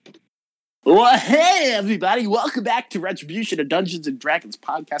Well, hey, everybody. Welcome back to Retribution, a Dungeons & Dragons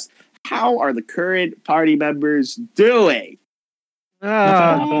podcast. How are the current party members doing?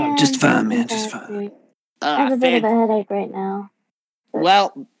 Just fine, man. Just fine. I have a bit of a headache right now.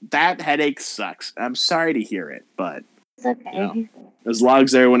 Well, that headache sucks. I'm sorry to hear it, but It's okay. as long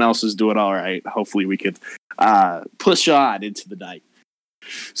as everyone else is doing all right, hopefully we could push on into the night.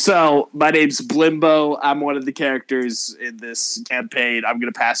 So, my name's Blimbo. I'm one of the characters in this campaign. I'm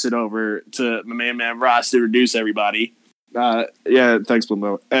going to pass it over to my main man Ross to introduce everybody. Yeah, thanks,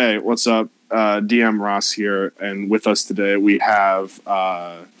 Blimbo. Hey, what's up? DM Ross here, and with us today we have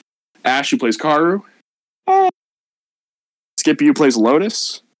Ash, who plays Karu. Hey. Skippy, who plays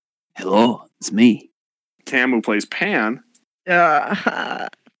Lotus. Hello, it's me. Cam, who plays Pan. And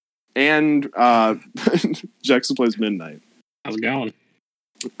Jex, who plays Midnight. How's it going?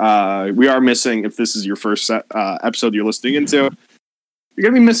 We are missing, if this is your first episode you're listening into, you're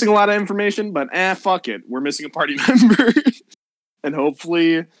going to be missing a lot of information, but fuck it. We're missing a party member. And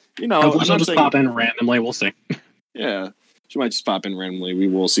hopefully, Hopefully she'll just pop in randomly. We'll see. Yeah, she might just pop in randomly. We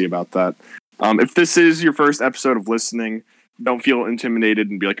will see about that. If this is your first episode of listening, don't feel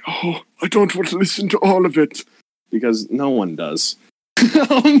intimidated and be like, oh, I don't want to listen to all of it. Because no one does. No,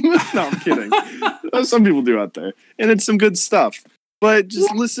 I'm kidding. Some people do out there. And it's some good stuff. But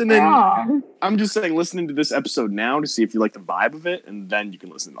just listening, I'm just saying, listening to this episode now to see if you like the vibe of it, and then you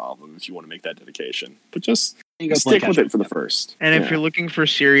can listen to all of them if you want to make that dedication. But just stick with it for the first. And if you're looking for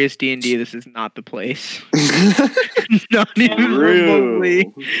serious D&D, this is not the place. Not even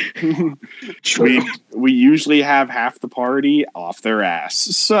remotely. We usually have half the party off their ass.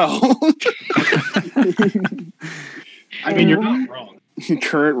 So, I mean, you're not wrong.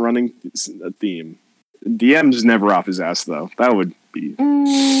 Current running theme. DM's never off his ass, though. That would be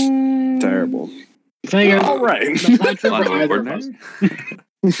terrible. All right.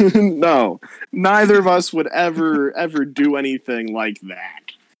 No, neither of us would ever do anything like that.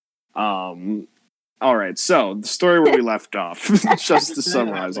 All right, so the story where we left off, just to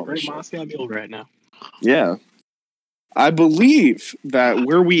summarize all this shit. Right now. Yeah. I believe that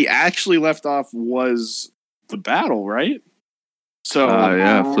where we actually left off was the battle, right? So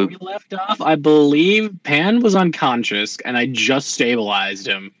we left off, I believe Pan was unconscious, and I just stabilized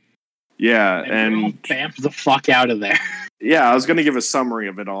him. Yeah, and vamped the fuck out of there. Yeah, I was going to give a summary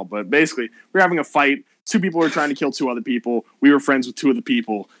of it all, but basically, we're having a fight. 2 people were trying to kill 2 other people. We were friends with 2 of the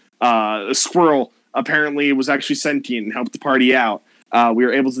people. A squirrel apparently was actually sentient and helped the party out. We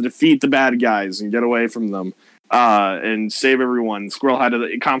were able to defeat the bad guys and get away from them and save everyone. The squirrel had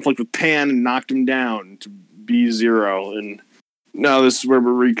a conflict with Pan and knocked him down to B0, and now this is where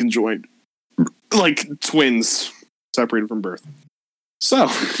we're reconjoined. Like twins, separated from birth. So.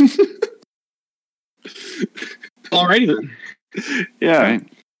 Alrighty then. Yeah.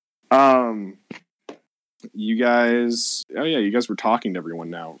 Right. You guys... Oh, yeah, you guys were talking to everyone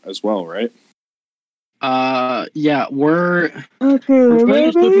now as well, right? Yeah, we're... Okay,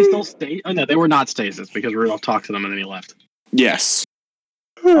 Were still stasis? Oh, no, they were not stasis because Rudolph talked to them and then he left. Yes.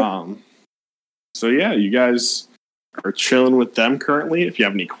 So, yeah, you guys are chilling with them currently. If you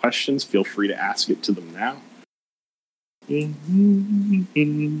have any questions, feel free to ask it to them now.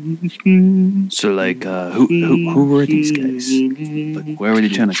 So, like, who were these guys? Like, where were they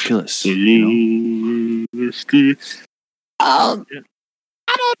trying to kill us? You know? I don't know.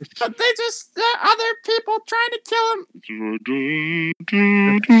 They just other people trying to kill him.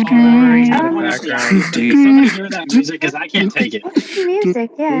 Somebody hear that music because I can't take it.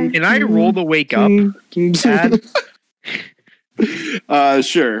 Music, yeah. Can I roll to wake up, Dad?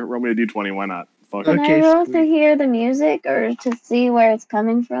 Sure. Roll me a d20. Why not? Fuck Can it. I roll to hear the music or to see where it's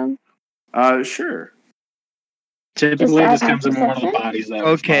coming from? Sure. Typically, this comes in one of the bodies that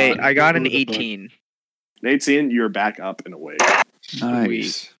Okay, I got an 18. 18, you're back up and awake.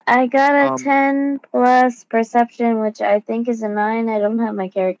 Nice. I got a 10 plus perception, which I think is a 9. I don't have my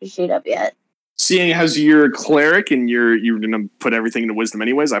character sheet up yet. Seeing as you're a cleric and you're gonna put everything into wisdom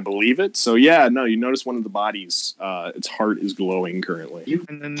anyways, I believe it. So yeah, no, you notice one of the bodies, its heart is glowing currently.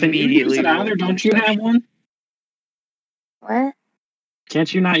 And then Can you use it either? Don't you have one? What?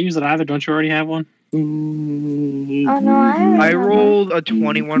 Can't you not use it either? Don't you already have one? Oh no, I rolled a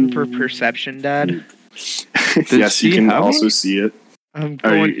 21 for perception, Dad. Yes, you can also see it. I'm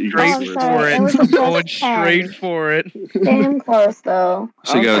going straight for it. I'm going straight for it. Damn close though.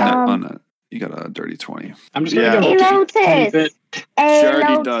 So you got you got a dirty 20. I'm just gonna go. Notice. Sure,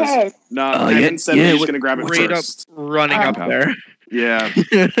 he does. No, Evan said he's just gonna grab it straight first. Up, running up there. Yeah.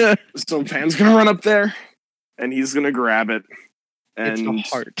 So Pan's gonna run up there, and he's gonna grab it. And it's a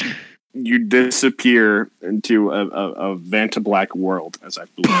heart. you disappear into a Vanta Black world, as I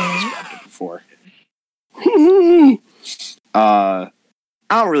believe I described it before. I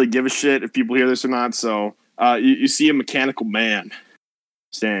don't really give a shit if people hear this or not, so you see a mechanical man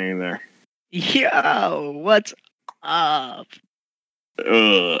standing there. Yo, what's up?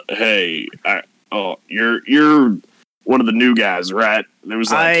 Hey, you're one of the new guys, right? There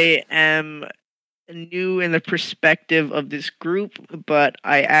was I am new in the perspective of this group, but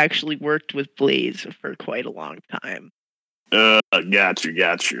I actually worked with Blaze for quite a long time. Got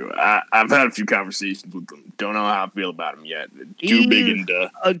you. I've had a few conversations with him. Don't know how I feel about him yet. Too big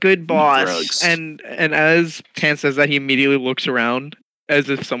into a good boss. drugs. And as Pan says that, he immediately looks around as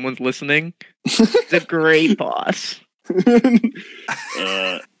if someone's listening. He's a great boss.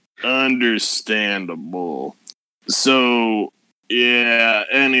 Understandable. So, yeah,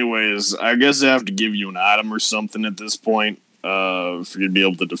 anyways, I guess I have to give you an item or something at this point, for you to be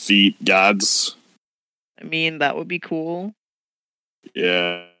able to defeat gods. I mean, that would be cool.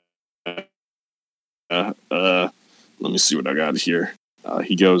 Yeah. Let me see what I got here.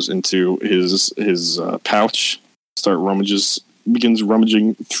 He goes into his pouch, begins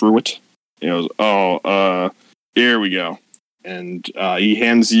rummaging through it. He goes, here we go. And he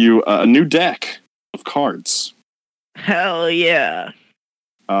hands you a new deck of cards. Hell yeah.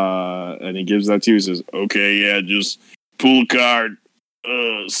 And he gives that to you. He says, okay, yeah, just pull a card.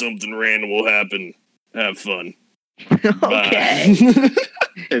 Something random will happen. Have fun. Okay.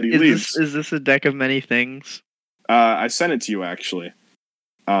 And he leaves. Is this a deck of many things? I sent it to you, actually.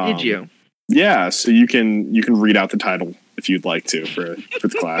 Did you? Yeah, so you can read out the title if you'd like to for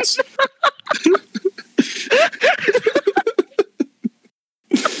the class.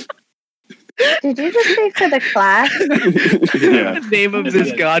 Did you just say for the class? Yeah. The name of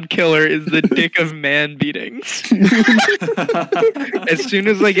this god killer is the Dick of Man Beatings. As soon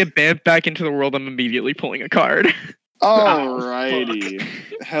as I get banned back into the world, I'm immediately pulling a card. Alrighty.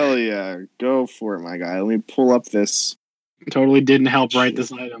 Hell yeah. Go for it, my guy. Let me pull up this. Totally didn't help write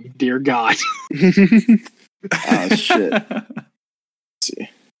this item. Dear God. Oh, shit. Let's see.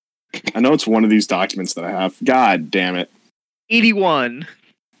 I know it's one of these documents that I have. God damn it. 81.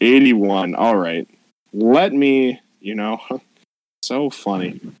 81. All right. Let me, so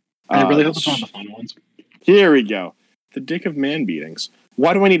funny. I really hope it's one of the fun ones. Here we go. The Dick of Man Beatings.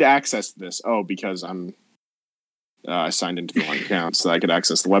 Why do I need access to this? Oh, because I signed into the wrong account so that I could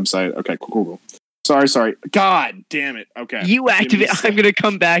access the website. Okay, cool. Sorry. God damn it. Okay. I'm going to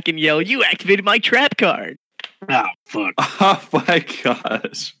come back and yell, you activated my trap card. Oh, fuck. Oh my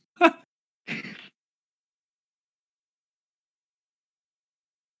gosh.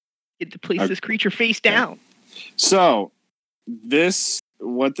 Get to place this creature face down. So,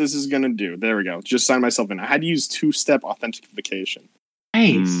 what this is going to do, there we go. Just sign myself in. I had to use two-step authentication.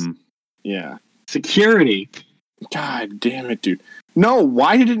 Nice. Yeah. Security. God damn it, dude. No,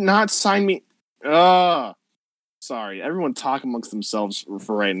 why did it not sign me? Sorry. Everyone talk amongst themselves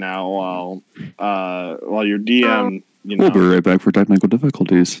for right now while your DM, We'll be right back for technical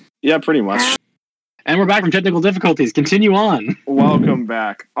difficulties. Yeah, pretty much. And we're back from technical difficulties. Continue on. Welcome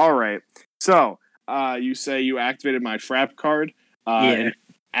back. All right. So, you say you activated my trap card. Yeah. And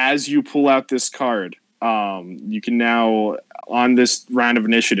as you pull out this card, you can now, on this round of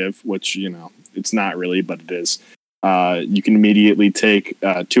initiative, which, it's not really, but it is, you can immediately take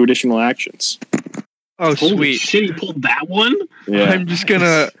 2 additional actions. Oh, Holy sweet. shit, he pulled that one? Yeah. I'm just going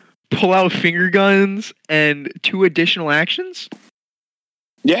to pull out finger guns and 2 additional actions.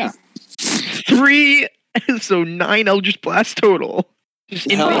 Yeah. 3, so 9 Eldritch Blast total. Just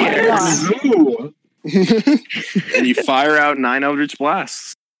in the air. Ooh. And you fire out 9 Eldritch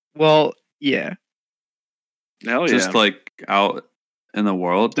Blasts. Well, yeah. Hell yeah. Just like out in the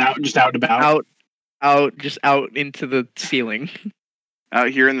world. Just out and about. Out into the ceiling.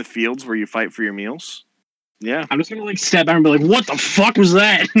 Out here in the fields where you fight for your meals. Yeah. I'm just gonna step back and be like, what the fuck was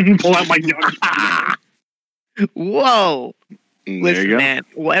that? Pull out my gun. Whoa. There Listen, you go. man,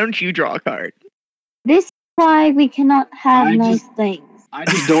 why don't you draw a card? This is why we cannot have I nice just- things. I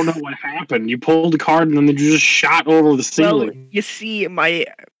just don't know what happened. You pulled a card and then you just shot over the Well, ceiling. you see, my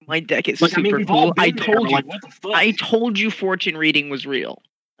deck is Like, I mean, super we've all cool. I been there, told but, you. like, what the fuck? I told you fortune reading was real.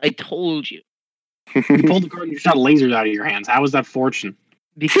 I told you. You pulled the card and you shot lasers out of your hands. How was that fortune?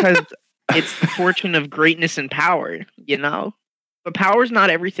 Because it's the fortune of greatness and power, But power's not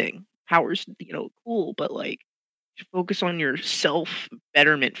everything. Power's, cool, but you focus on your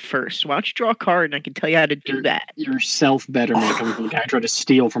self-betterment first. Why don't you draw a card and I can tell you how to do that? Your self-betterment coming from the guy who tried to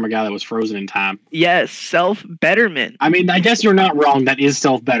steal from a guy that was frozen in time. Yes, self-betterment. I mean, I guess you're not wrong. That is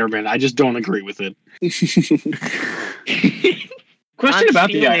self-betterment. I just don't agree with it. Question I'm about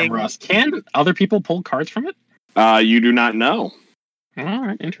the item, feeling- Russ. Can other people pull cards from it? You do not know. All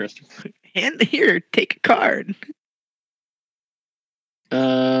right, interesting. Hand here, take a card.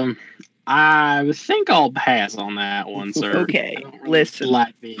 I think I'll pass on that one, sir. Okay, I don't really listen,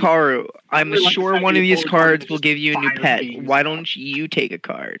 like the- Karu, I'm really like the sure fact one that of you these pull a card cards and will just give you a new fire pet. beams Why out. don't you take a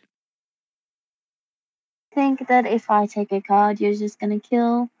card? think that if I take a card, you're just gonna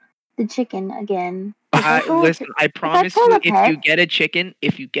kill the chicken again. If I pull a Listen, I promise pull you, a if you pet- get a chicken,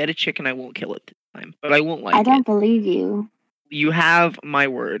 I won't kill it this time. But I won't like I don't it. believe you. You have my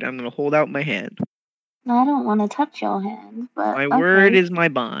word. I'm gonna hold out my hand. No, I don't want to touch your hand, but My okay. word is my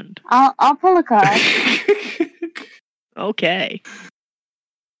bond. I'll pull a card. Okay.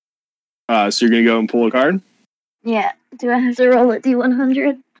 So you're gonna go and pull a card? Yeah. Do I have to roll at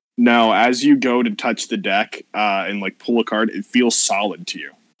D100? No. As you go to touch the deck and like pull a card, it feels solid to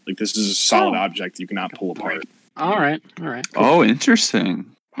you. Like this is a solid Oh. object you cannot pull apart. All right. Cool. Oh, interesting.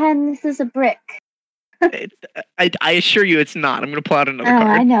 Pen, this is a brick. I assure you, it's not. I'm gonna pull out Oh, another I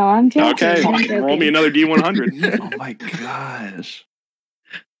card. know. I'm joking. Okay, I'm joking. roll me another D100. Oh my gosh.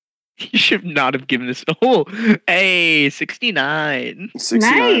 You should not have given this. Oh, hey, 69.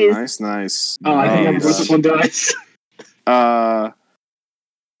 69. Nice. Oh, I think I'm Nice. with this one dice.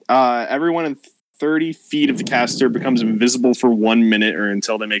 Everyone in 30 feet of the caster becomes invisible for 1 minute or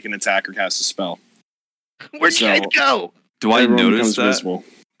until they make an attack or cast a spell. Where'd you guys So- go? Do I Everyone notice becomes that? visible.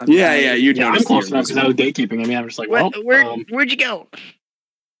 Yeah, you Yeah, I'm noticed close you're enough because I was gatekeeping. I mean, I'm just like, well, Where'd you go?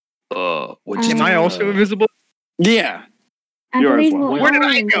 What'd you Am I do? also invisible? Yeah. I You are as believe well. we're Where did all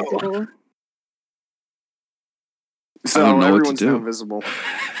I go? invisible. So don't know what to everyone's now do. invisible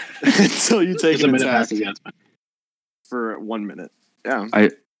until you take just a an minute attack passes, yeah, it's fine. for 1 minute. Yeah.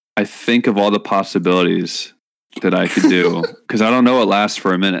 I think of all the possibilities that I could do because I don't know it lasts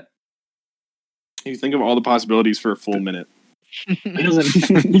for a minute. You think of all the possibilities for a full minute. He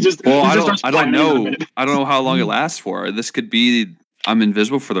doesn't. He just. Well, he I just don't. starts I don't planning in a know. minute. I don't know how long it lasts for. This could be. I'm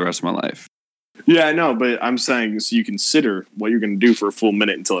invisible for the rest of my life. Yeah, I know, but I'm saying so you consider what you're going to do for a full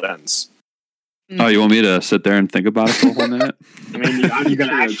minute until it ends. Oh, you want me to sit there and think about it for a whole minute? I mean, You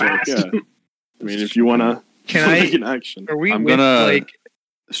gotta act fast. Yeah. I mean, if you want to Can I? take an action, Are we I'm with gonna like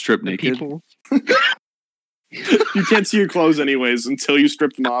Strip the naked. people? you can't see your clothes anyways until you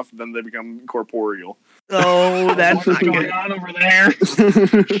strip them off. Then they become corporeal. Oh, that's What's not going good. on over there?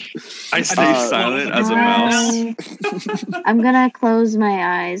 I stay silent as a mouse. I'm gonna close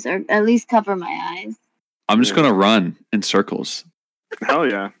my eyes, or at least cover my eyes. I'm just gonna run in circles. Hell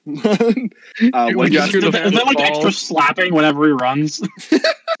yeah! Would What you you hear Is the that like extra balls? slapping whenever he runs?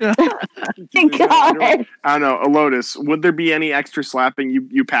 Thank God. I don't know, Elotus. Would there be any extra slapping?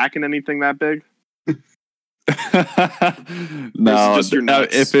 You packing anything that big? No, just your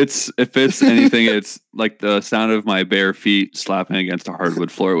nuts? if it's anything, it's like the sound of my bare feet slapping against a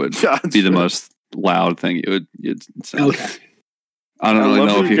hardwood floor would be the most loud thing you'd sound. Okay. I don't really love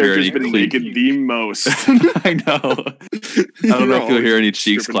know that if you your hear character's any been clean. naked the most. I know. I don't know if you'll hear any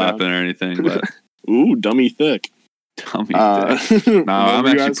cheeks clapping or anything, but Ooh, dummy thick. tell me. No, No, I'm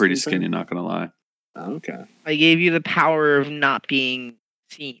actually pretty skinny, not gonna lie. Okay. I gave you the power of not being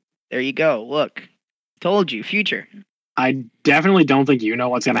seen. There you go. Look, told you. Future. I definitely don't think you know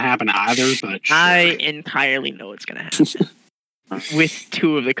what's going to happen either, but sure. I entirely know what's gonna happen with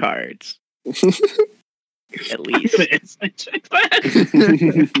two of the cards, at least.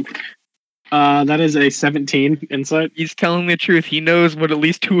 That is a 17 insight. He's telling the truth. He knows what at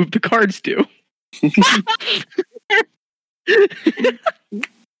least two of the cards do.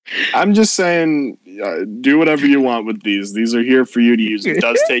 I'm just saying, do whatever you want with these. These are here for you to use. It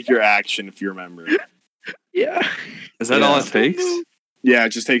does take your action if you remember. Yeah. Is that Yeah. all it takes? Yeah, it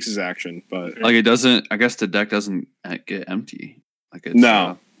just takes his action, but Like it doesn't. I guess the deck doesn't get empty. Like it's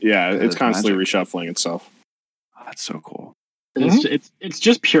no. Yeah, it's it's constantly magic. reshuffling itself. that's so cool. It's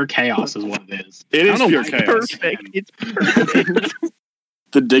just pure chaos, is what it is. It I is don't know pure why- chaos. Perfect. It's perfect.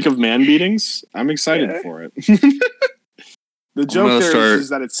 The dick of man beatings. I'm excited Yeah. for it. The joke gonna there start- is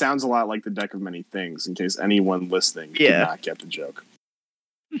that it sounds a lot like the deck of many things. In case anyone listening did Yeah. not get the joke.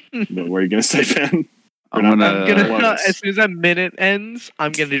 But what are you gonna say, Ben? I'm We're not- gonna. I'm gonna Lotus. as soon as that minute ends,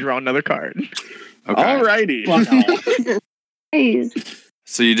 I'm gonna draw another card. Okay. Alrighty. Fuck off. Please.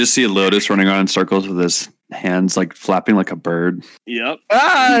 So you just see Lotus running around in circles with his hands like flapping like a bird, Yep.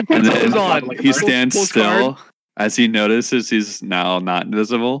 Ah, and pencils then on. Like a he bird. stands Pulls still card. as he notices he's now not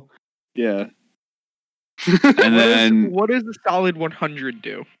invisible, Yeah. and then What does the solid 100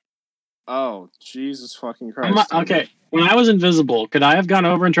 do? Oh, Jesus fucking I'm Christ. not- okay, when I was invisible, could I have gone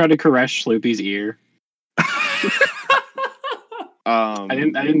over and tried to caress Sloopy's ear? I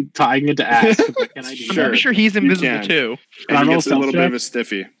didn't get to ask. But can I do I'm Sure. pretty sure he's invisible can. too. Can I And he roll gets a stealth little bit check? of a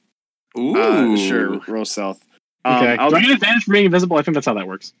stiffy. Ooh, Sure, roll stealth. Okay. I'll Do I get advantage for being invisible? I think that's how that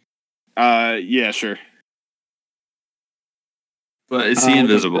works. yeah, sure. But is he The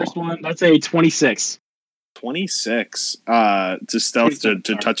invisible? First one, that's a 26. 26. To stealth to 27,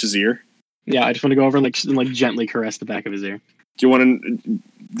 sorry. touch his ear. Yeah, I just want to go over and like gently caress the back of his ear. Do you want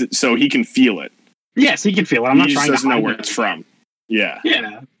to? So he can feel it. Yes, he can feel it. I'm not He just trying to doesn't know hide where it. it's from. Yeah,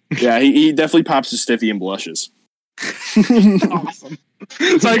 Yeah, yeah. He definitely pops his stiffy and blushes. awesome.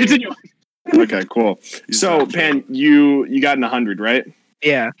 Sorry, continue. Okay, cool. He's So not Pan, you got an 100, right?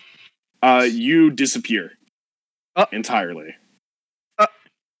 Yeah. You disappear entirely.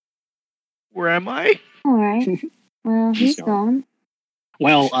 Where am I? All right. Well, He's he's gone.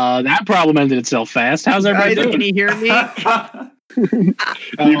 Well, that problem ended itself fast. How's everybody Guys, doing? can you hear me?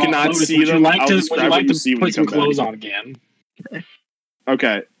 You cannot Lotus, see would you them. like I'll to, describe would you what like you to see when put you some come back. clothes on again?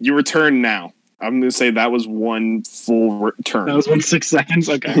 Okay, you return now. I'm going to say that was one full turn. That was 6 seconds.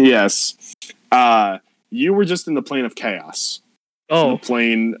 Okay. Yes. You were just in the plane of chaos. The Oh,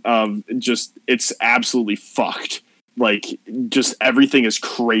 plane of just, it's absolutely fucked. Like, just everything is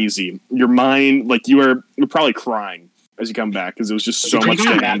crazy. Your mind, like, you're probably crying as you come back because it was just so Did much you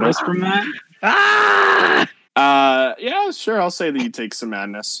to take handle. madness from that? Yeah, sure. I'll say that you take some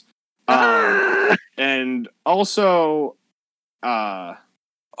madness. Ah! And also,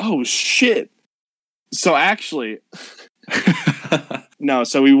 oh shit. So actually, no.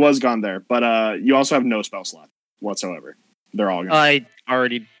 So he was gone there, but you also have no spell slot whatsoever. They're all gone. I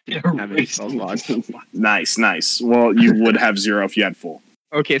already didn't have any spell slots. Nice. Well, you would have 0 if you had full.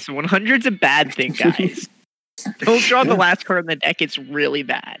 Okay, so 100's a bad thing, guys. Don't draw the last card in the deck; it's really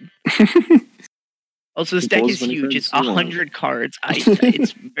bad. Also, this deck Pulls is many huge. It's cards you want. 100 cards.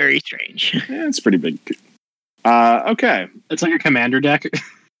 It's very strange. Yeah, it's pretty big. Okay. It's like a commander deck.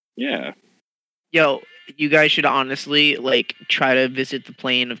 Yeah. Yo, you guys should honestly try to visit the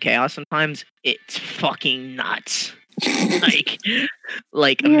plane of chaos sometimes. It's fucking nuts.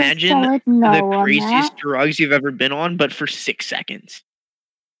 like You're imagine solid no the on craziest that. drugs you've ever been on, but for 6 seconds.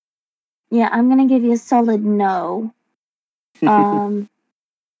 Yeah, I'm gonna give you a solid no. I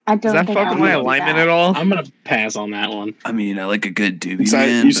don't Does that think fuck I'll with my do alignment that. at all? I'm gonna pass on that one. I mean, I like a good doobie Does that,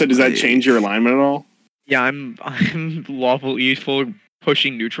 man. you said, but, does that like, change your alignment at all? Yeah, I'm lawful evil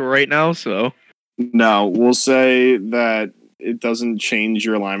pushing neutral right now, so No, we'll say that it doesn't change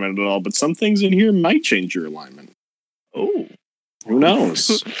your alignment at all, but some things in here might change your alignment. oh, Who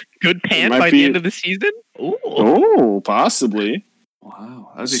knows? good pan might by be- the end of the season. Oh, Oh, possibly.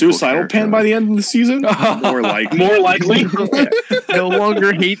 Wow, that'd be a Suicidal cool pan by the end of the season? More likely. More likely. no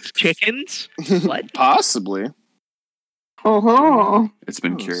longer hates chickens. What? Possibly. Oh, It's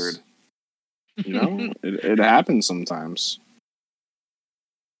been cured. You know, it happens sometimes.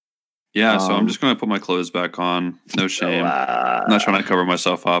 Yeah, so I'm Um, just gonna put my clothes back on. No shame. So, I'm not trying to cover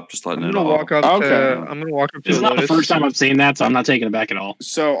myself up. Just letting I'm it gonna all. walk up Okay. to. I'm gonna walk up to This is not the Lotus. first time I've seen that, so I'm not taking it back at all.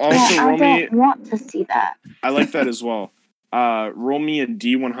 So also yeah, I roll me. don't want to see that. I like that as well. Roll me a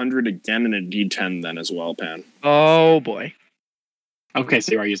D100 again and a D10 then as well, Pan. Oh boy. Okay,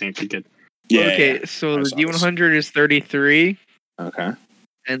 so you are using it. Good. Yeah. Okay, so I the saw this. D100 is 33, Okay.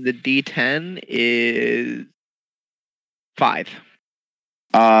 and the D10 is 5.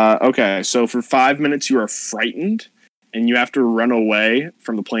 Okay. So for 5 minutes you are frightened, and you have to run away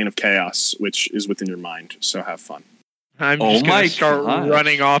from the plane of chaos, which is within your mind. So have fun. I'm Oh just my gonna start gosh.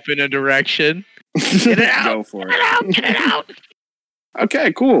 running off in a direction. Get it out! Go for Get it. it out! Get it out!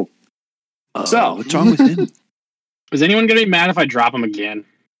 Okay. Cool. So- What's wrong with him? Is anyone gonna be mad if I drop him again?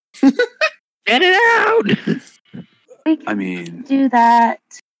 Get it out! We can I mean, do that.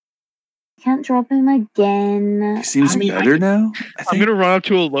 Can't drop him again. he seems I mean, better now. I I'm think. gonna run up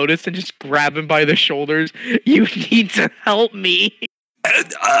to a Lotus and just grab him by the shoulders. You need to help me. Kick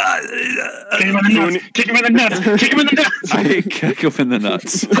him in the nuts! Kick him in the nuts! Kick him in the nuts! I kick him in the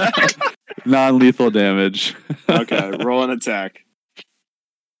nuts. Non-lethal damage. Okay. Roll an attack.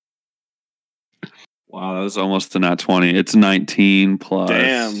 Wow, that was almost a nat 20. It's 19 plus.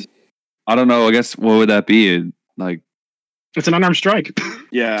 Damn. I don't know. I guess what would that be? Like It's an unarmed strike.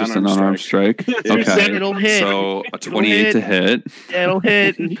 Yeah. just an unarmed strike. Yeah. Okay. It'll hit. So a 28 to hit. It'll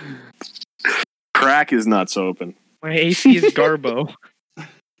hit. Crack is nuts open. My AC is Garbo.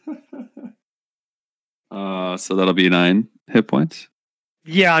 So that'll be 9 hit points.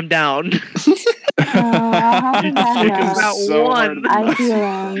 Yeah, I'm down. How did that Kick him go? out. So one. hard to I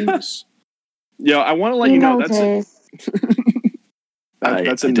feel him. Yo, I want to let He you know that's a, noticed.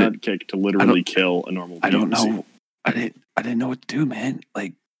 that's a I nut kick to literally I don't- kill a normal. I don't PNC. know. I didn't know what to do, man.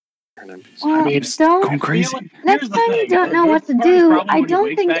 Like Well, It's don't going crazy. next time you don't know what to do. I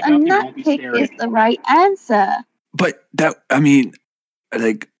don't think a nut pick is the right answer. But that, I mean,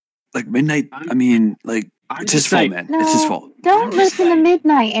 like midnight. I mean, like it's his fault, man. It's his fault. Don't listen to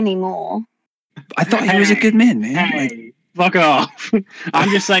Midnight anymore. I thought he was a good man, man. Like, Hey, fuck off. I'm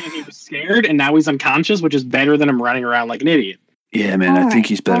just saying he was scared and now he's unconscious, which is better than him running around like an idiot. yeah, man. I think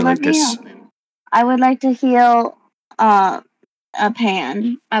he's better Well, like let me this. help him. I would like to heal a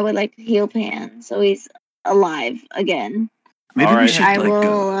Pan. I would like to heal Pan so he's alive again. Maybe All we right. should I like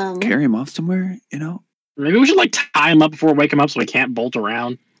will carry him off somewhere. You know, Maybe we should like tie him up before we wake him up so he can't bolt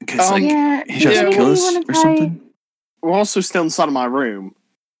around. in case like yeah, he tries yeah, to kill you us wanna or try- something. We're also still inside of my room.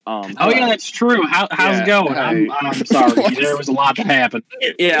 Oh yeah, that's true. How's Yeah, it going? hey. I'm sorry. There was a lot that happened.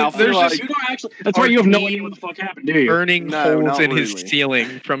 Yeah, I feel There's like just, you don't actually. That's right. You have no idea what the fuck happened, do you? Burning No, holes not in his really.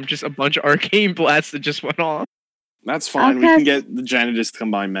 ceiling from just a bunch of arcane blasts that just went off. that's fine. We Okay. can get the janitors to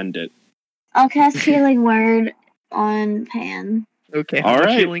come by and mend it. I'll cast Healing Word on Pan. Okay, All how much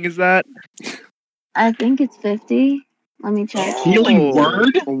right. healing is that? I think it's 50. Let me check. Healing Oh.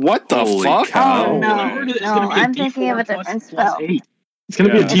 word. What the Holy fuck? cow. Oh, no. Word is No, gonna be a I'm thinking of a D4 plus- different plus spell. 8. It's gonna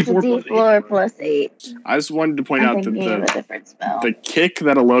Yeah. be a It's a D4 plus 8. D4 plus 8. I just wanted to point I'm out that thinking of a different spell. the kick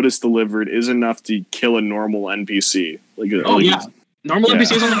that a Lotus delivered is enough to kill a normal NPC. Like, Oh yeah. Normal Yeah.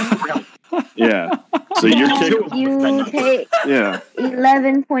 NPCs only have 4 health. yeah. So your kick, You take yeah.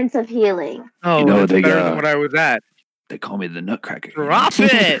 11 points of healing. Oh, You know, that's they better got- than what I was at. They call me the Nutcracker. Drop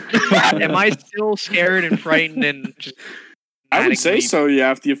it! Am I still scared and frightened and just... I would say automatically- so.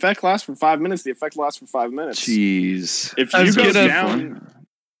 Yeah. If the effect lasts for 5 minutes, the effect lasts for 5 minutes. Jeez. If I you was go gonna- down,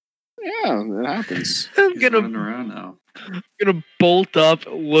 yeah, it happens. I'm He's running gonna around now. bolt up,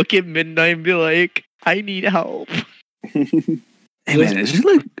 look at Midnight, and be like, "I need help." Hey man, is it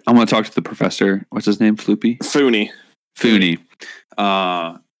like I'm gonna talk to the professor? What's his name? Floopy? Foony. Foony.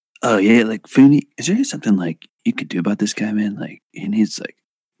 Oh yeah, like Foony. Is there something like you could do about this guy, man? Like he needs like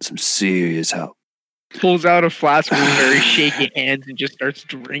some serious help. Pulls out a flask with very shaky hands and just starts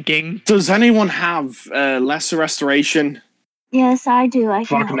drinking. Does anyone have lesser restoration? Yes, I do. I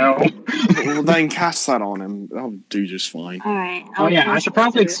can Fuck help. no. Well, then cast that on him. That'll do just fine. Alright. Oh yeah, I cast should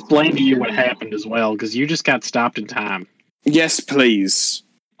probably Lesser explain to you what Restoration. happened as well, because you just got stopped in time. Yes, please.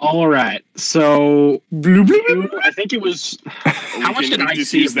 All right, so Blue, blue, blue. I think it was. How much can did I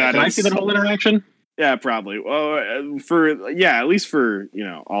just see? use Of that? that Did I as- see that whole interaction? Yeah, probably. Well, at least for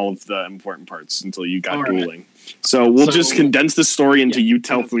all of the important parts until you got All right. dueling. So we'll So- just condense the story until Yeah, you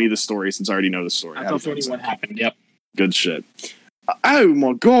tell that's- Foony the story, since I already know the story. I How thought does that what sound? happened. Yep. Good shit. Oh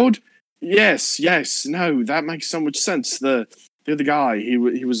my god! Yes, no, that makes so much sense. The other guy, he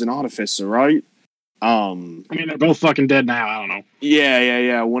was an artificer, right? I mean, they're both fucking dead now. I don't know.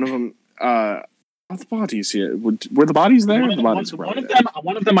 Yeah. One of them. Are the bodies here? Were the bodies there? The bodies were One probably of there. them.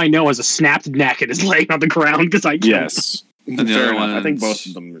 One of them I know has a snapped neck and is laying on the ground because I killed him. Yes. And the Fair other enough. I think one's- both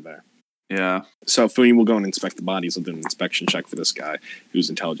of them were there. Yeah. So Foony will go and inspect the bodies. We'll do an inspection check for this guy whose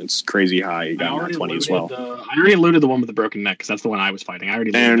intelligence is crazy high. He I got already 20 as looted well. I already looted the one with the broken neck because that's the one I was fighting. I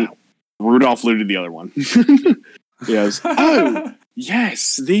already looted And that. Rudolph looted the other one. Yes. Oh,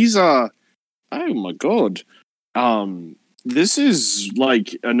 yes. These are. Oh my god. This is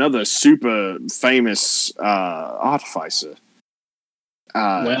like another super famous artificer.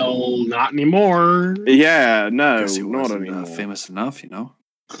 Well, not anymore. Yeah, no, Guess he not wasn't anymore. famous enough, you know.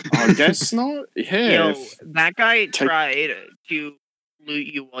 I guess not. Yeah. Yo, that guy Take- tried to loot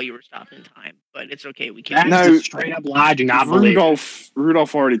you while you were stopping time, but it's okay. We That's can. No. a straight up lie. Do not believe. it.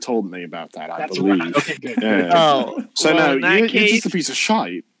 Rudolph already told me about that. I That's believe. right. Okay, good. Yeah. Oh, So well, no, in that you're case, just a piece of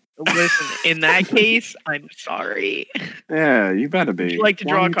shite. listen. In that case, I'm sorry. Yeah, you better be. Would you like to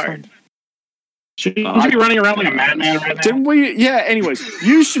draw Why a you card? Should you be running around like a madman right now? Didn't we? Yeah. Anyways,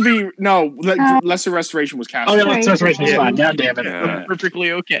 you should be. No, lesser restoration was cast. Oh yeah, Right. let's restoration is Yeah. fine. God damn it. Yeah. I'm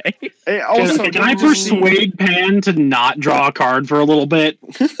perfectly okay. Also, Can I persuade Pan to not draw a card for a little bit?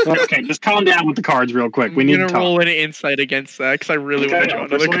 Okay, just calm down with the cards real quick. We I'm need to gonna talk. roll an insight against that because I really want to Okay, draw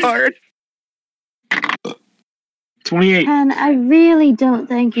another persuade. card. 28. Pan, I really don't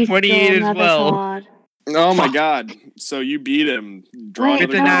think you should 28 draw as another well. card. Oh my god! So you beat him. Draw Wait,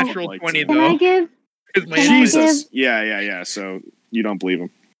 It's a another card, natural like, 20 Can though. I give? 'Cause my- Can I Jesus. Yeah. So you don't believe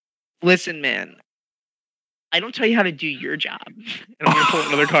him. Listen, man. I don't tell you how to do your job. And I'm gonna pull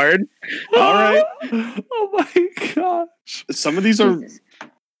another card. All right. Oh my gosh. Some of these are Jesus.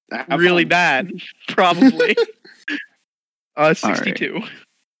 have Really fun. bad, probably. 62.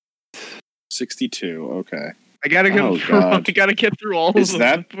 62. Okay. I gotta go Oh, through. God. I gotta get through all Is of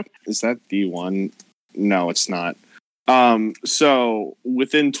them. Is that the one? No, it's not. So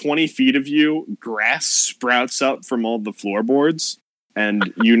within 20 feet of you, grass sprouts up from all the floorboards.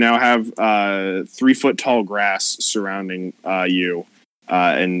 and you now have 3 foot tall grass surrounding you,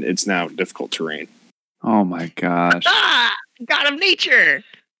 and it's now difficult terrain. Oh my gosh. Ah, God of nature.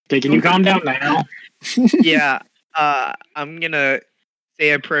 Okay, can you calm down now? Yeah. I'm gonna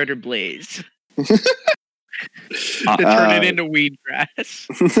say a prayer to Blaze to turn it into weed grass.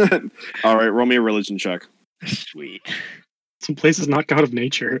 All right, roll me a religion check. Sweet. Some place is not God of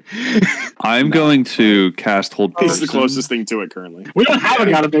nature. I'm going to cast Hold He's the Person. closest thing to it currently. We don't have a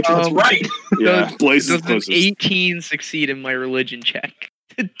God of nature. That's right. Yeah, Blaze is Does closest. an 18 succeed in my religion check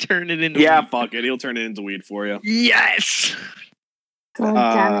to turn it into Yeah, weed? fuck it. He'll turn it into weed for you. Yes. God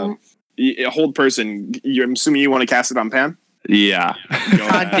damn it. Hold person. I'm assuming you want to cast it on Pan? Yeah. Go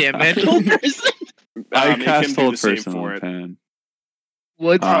God ahead. damn it. I make cast him do Hold the save Person for on it. Pan.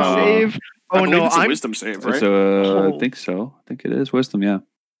 What's the save? I Oh believe no, it's a I'm wisdom save, right? So I think so. I think it is Wisdom, yeah.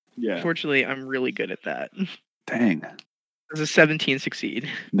 Yeah. unfortunately I'm really good at that. Dang. Does a 17 succeed?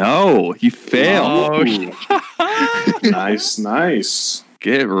 No, you fail. Oh, Nice.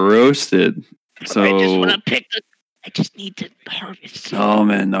 Get roasted. So, I just want to pick the. I just need to harvest. oh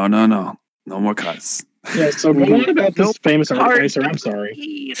man, no. No more cuts. Yeah, so go on about this famous Hard. artificer. I'm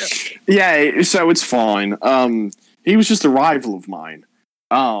sorry. Yeah, so it's fine. He was just a rival of mine.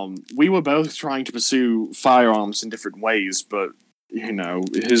 We were both trying to pursue firearms in different ways, but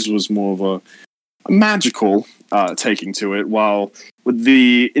his was more of a magical taking to it, while with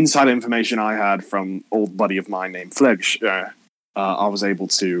the inside information I had from old buddy of mine named Fledge, I was able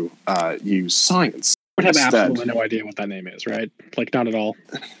to use science. I have Instead. absolutely no idea what that name is, right? Like, not at all.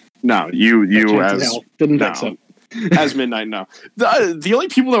 No, you Chance as of hell. Didn't no. think so. as Midnight. No, the only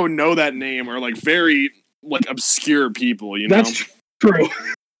people that would know that name are like very like obscure people. That's true.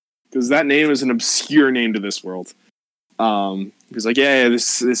 Because that name is an obscure name to this world. He's like, yeah,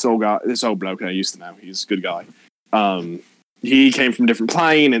 this old bloke I used to know. He's a good guy. He came from a different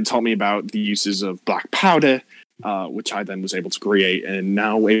plane and taught me about the uses of black powder, which I then was able to create, and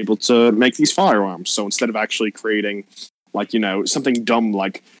now able to make these firearms. So instead of actually creating, like something dumb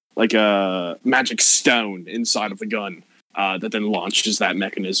like a magic stone inside of the gun that then launches that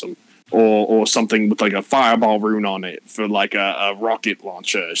mechanism, or something with like a fireball rune on it for like a rocket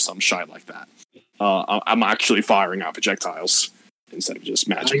launcher or some shit like that. I'm actually firing out projectiles instead of just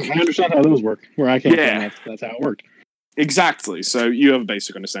magic. I understand how those work. Where I came Yeah. from, that's how it worked. Exactly. So you have a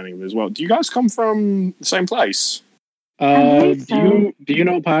basic understanding of it as well. Do you guys come from the same place? I think so. Do you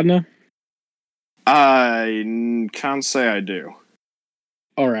know Padna? I can't say I do.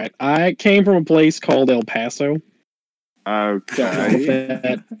 All right, I came from a place called El Paso. Don't know Okay. if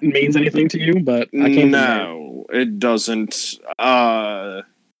that means anything to you, but I came from there. No, it doesn't. Do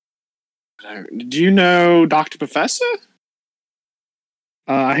you know Dr. Professor?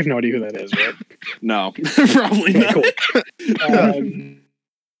 I have no idea who that is, right? No, probably Yeah, not. cool. No,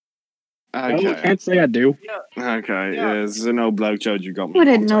 I Okay. can't say I do. Okay. Yeah, it's an old bloke Judge you got me. You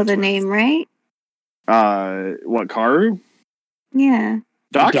wouldn't know contact the with. name, right? What, Karu? Yeah.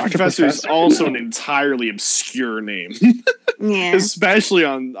 Dr. Dr. Professor is Professor? also No. an entirely obscure name, Yeah. especially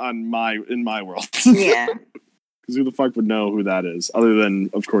in my world. Yeah. Because who the fuck would know who that is, other than,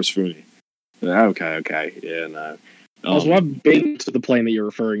 of course, Funi? Okay. Yeah, no. Also, I've been to the plane that you're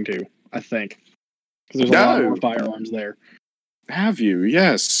referring to, I think. Because there's a lot No. more firearms there. Have you?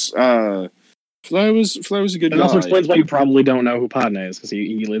 Yes. Flo was a good That guy. also explains why you probably don't know who Padna is, because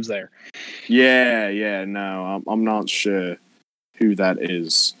he lives there. Yeah. No, I'm not sure who that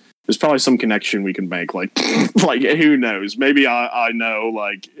is. There's probably some connection we can make. Like, like who knows? Maybe I know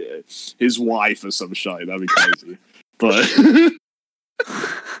like his wife or some shit. That'd be crazy. But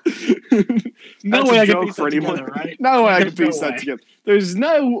No that's way a I can joke piece for that anyone. together, right? No way I There's can piece no that way. together. There's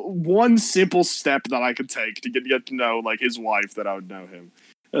no one simple step that I could take to get to know like his wife that I would know him.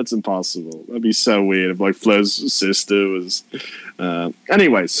 That's impossible. That'd be so weird if like Flo's sister was.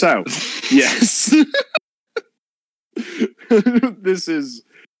 Anyway, so yes, this is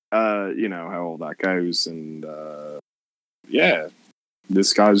how all that goes, and yeah,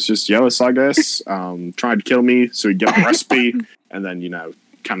 this guy's just jealous, I guess. Trying to kill me so he'd get a recipe, and then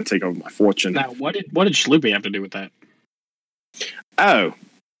kind of take over my fortune. Now, what did Shloopy have to do with that? Oh.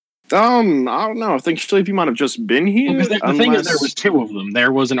 I don't know. I think Sleepy might have just been here. Because the thing is, there was two of them.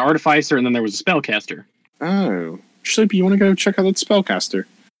 There was an artificer, and then there was a spellcaster. Oh. Sleepy, you want to go check out that spellcaster?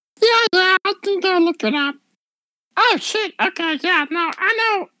 Yeah, I think I'll look it up. Oh, shit. Okay, yeah, no,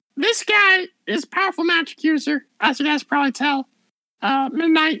 I know. This guy is a powerful magic user, as you guys probably tell.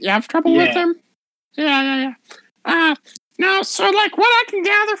 Midnight, you have trouble with Yeah. him? Yeah. No, so, like, what I can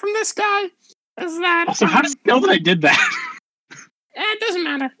gather from this guy is that... Also, how does he know that I did that? It doesn't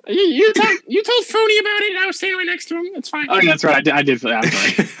matter. You told Phony about it. I was standing right next to him. It's fine. Oh, yeah, that's right. I did. I'm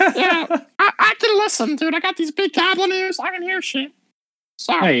sorry. Yeah, I can listen, dude. I got these big goblin ears. I can hear shit.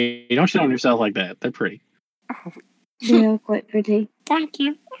 Sorry. Hey, don't shit on yourself like that. They're pretty. They're quite pretty. Thank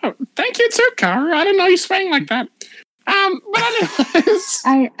you. Oh, thank you too, Kara. I didn't know you swang like that. But anyways,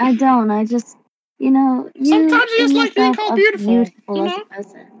 I don't. I just, you sometimes you just in like being yourself called are beautiful. You as know? a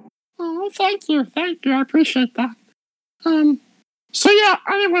person. Oh, thank you. I appreciate that. So yeah.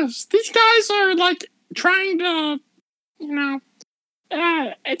 Anyways, these guys are like trying to,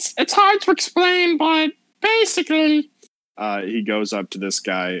 it's hard to explain, but basically, he goes up to this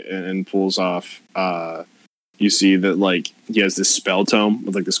guy and pulls off. You see that like he has this spell tome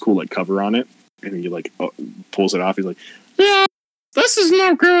with like this cool like cover on it, and he like pulls it off. He's like, yeah, this is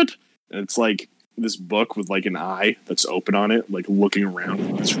no good. and it's like this book with like an eye that's open on it, like looking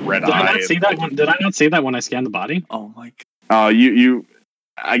around with this red Did I eye. not see that one? Did I not see that when I scanned the body? Oh my god. You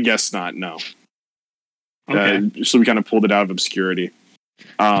I guess not. No. Okay. So we kind of pulled it out of obscurity.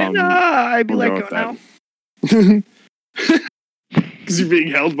 I'd be we'll like, go go with now. Because you're being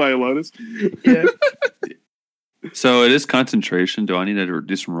held by a lotus. Yeah. So it is concentration. Do I need to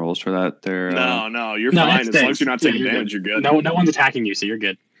do some rolls for that? There. No, you're No, fine. it As long as stays. you're not Yeah, taking you're damage, you're good. No one's attacking you, so you're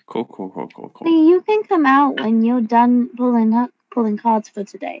good. Cool. See, you can come out when you're done pulling cards for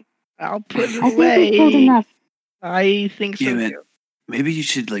today. I'll put it I think away. we pulled enough. I think so. Yeah, man. too. Maybe you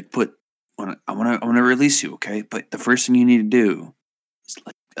should like put. I want to release you, okay? But the first thing you need to do is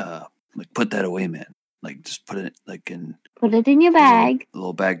like put that away, man. Like just put it like in Put it in your bag. the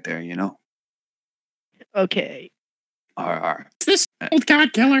little bag there, you know. Okay. All right. This old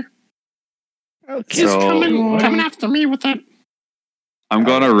god killer. Okay. He's So- coming after me with that. I'm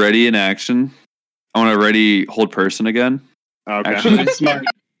going to ready in action. I want to ready hold person again. Okay. Actually, That's smart.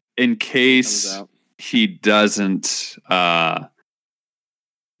 in Comes case out. he doesn't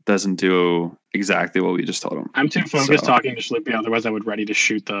do exactly what we just told him. I'm too focused So- talking to Schlippy, otherwise I would ready to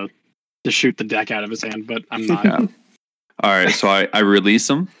shoot the deck out of his hand, but I'm not. Yeah. All right, so I release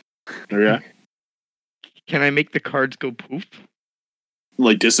him. Okay. Can I make the cards go poof?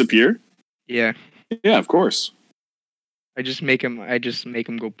 Like disappear? Yeah. Yeah, of course. I just make him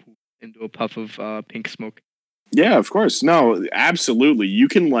go poof into a puff of pink smoke. Yeah, of course. No, absolutely. You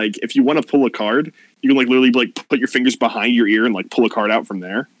can like if you want to pull a card, you can like literally like put your fingers behind your ear and like pull a card out from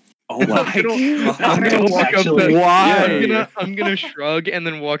there. Oh my I'm god. gonna walk up Actually, to, why? I'm gonna shrug and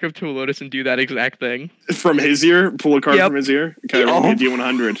then walk up to a lotus and do that exact thing. From his ear, pull a card Yep. from his ear. Okay, roll Oh. me a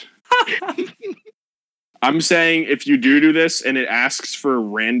D100. I'm saying if you do this and it asks for a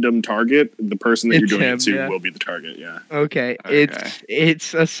random target, the person that you're It's doing him, it to yeah. will be the target. Yeah. Okay, Okay.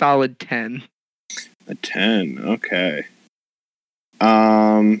 it's a solid 10. A 10. Okay.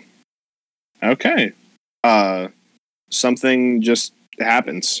 Okay. Something just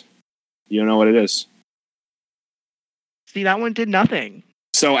happens. You don't know what it is. See, that one did nothing.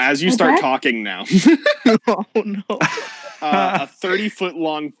 So as you start Okay. talking now, Oh no. a 30-foot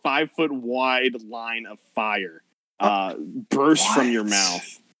long, 5-foot wide line of fire bursts from your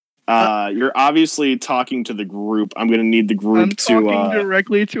mouth. You're obviously talking to the group. I'm going to need the group I'm talking to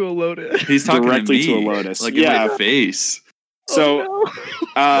directly to a lotus. He's talking directly to, me, to a lotus. like Yeah. in my face. So, Oh,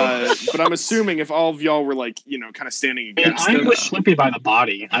 no. but I'm assuming if all of y'all were like, kind of standing And against I'm them. with Schlippy by the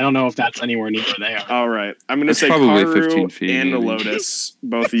body. I don't know if that's anywhere near where they are. All right, I'm going to That's say probably Karu 15 feet, and the maybe. lotus,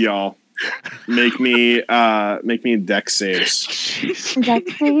 both of y'all, make me dex saves. That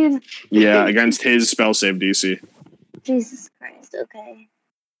saves. Yeah, against his spell save DC. Jesus Christ. Okay.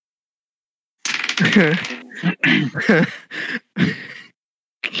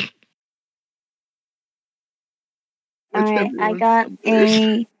 All right. I got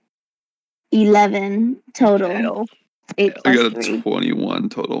a 11 total. Hell, 8 I plus got 3. a 21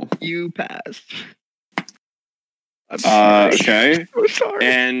 total. you passed. I'm sorry. Okay. I'm sorry.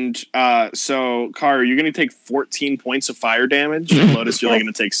 And so, Karu, you're going to take 14 points of fire damage. Lotus, you're only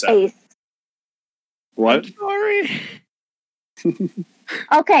going to take 7. Ace. What? I'm sorry.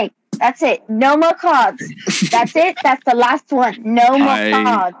 Okay, that's it. No more cards. That's it. That's the last one. No more I-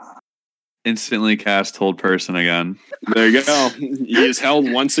 cards. Instantly cast hold person again. There you go. He is held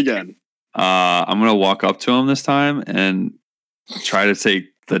once again. I'm gonna walk up to him this time and try to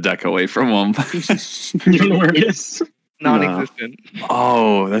take the deck away from him. You don't know where it is? Non-existent.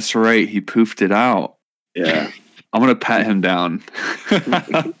 Oh, that's right. He poofed it out. Yeah. I'm gonna pat him down.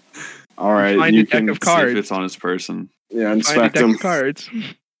 All right. Find you a deck can of See if cards. it's on his person. yeah, Find a inspect deck him. of cards.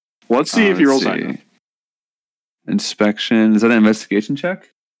 Let's see if he rolls high Let's enough. see. Inspection. Is that an investigation check?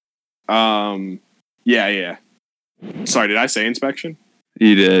 Yeah. Sorry, did I say inspection?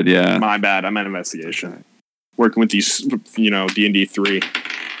 You did, yeah. My bad. I meant investigation. working with these, D&D 3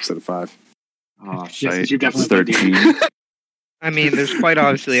 instead of 5. Oh, Yes, shit. you It's definitely 13. I mean, there's quite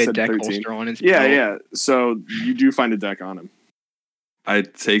obviously a Said deck 13. holster on his Yeah, belt. yeah. So you do find a deck on him. I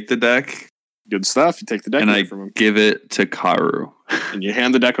take the deck Good stuff. You take the deck and away I from him, give it to Karu. and you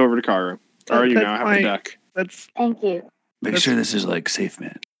hand the deck over to Karu. Karu, you That's now have my- the deck. That's Thank you. Make sure this is like safe,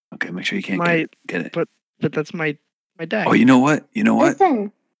 man. Okay, make sure you can't My- get it. but that's my deck. Oh, you know what? You know what?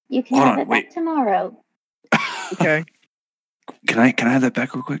 Listen, you can Hold have on, it wait. back tomorrow. Okay. Can I have that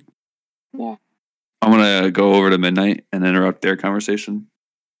back real quick? Yeah. I'm gonna go over to Midnight and interrupt their conversation.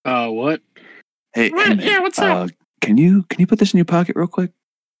 What? Hey, What? hey man, Yeah, what's up? Can you put this in your pocket real quick?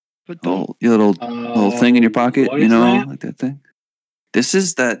 But don't. Your little thing in your pocket, what you is know, that? like that thing. This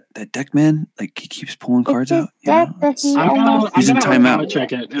is that deck, man. Like he keeps pulling cards It's out. his deck that It's- he I'm almost. He's in timeout.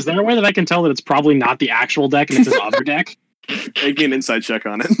 check it. Is there a way that I can tell that it's probably not the actual deck and it's his other deck? Make me an insight check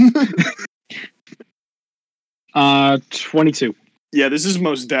on it. 22. Yeah, this is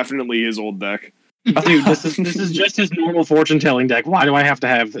most definitely his old deck. Dude, this is just his normal fortune telling deck. Why do I have to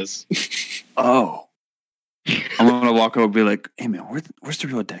have this? Oh. I'm gonna walk over and be like, "Hey man, where's the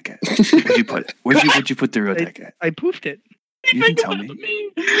real deck at? Where'd you put it? Where'd you put the real deck at? I poofed it. You can tell me. No,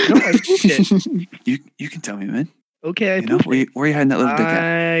 I poofed it. You can tell me, man. Okay, I You know poofed where you hiding that little deck at?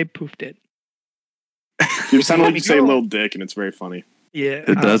 I poofed it. You sound like Let me you say go. "little dick," and it's very funny. Yeah.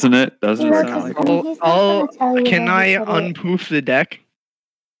 Doesn't it? Doesn't it Look, sound like I'll- he's not I'll- gonna tell you Can where I he put it. unpoof the deck?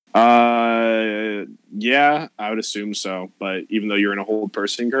 Yeah, I would assume so. But even though you're in a hold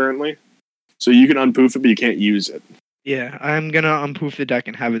person currently, so you can unpoof it, but you can't use it. Yeah, I'm gonna unpoof the deck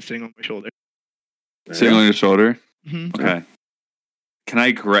and have it sitting on my shoulder. sitting on your shoulder? Mhm. Okay. Can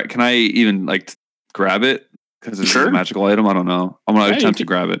I even like grab it? Because it's Sure. a magical item. I don't know. I'm gonna Yeah, you attempt to can-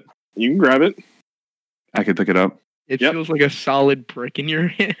 grab it. You can grab it. I could pick it up. It Yep. feels like a solid brick in your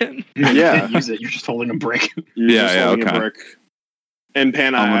hand. Yeah. Use it. You're just holding a brick. You're Yeah, just yeah, holding a okay. brick. And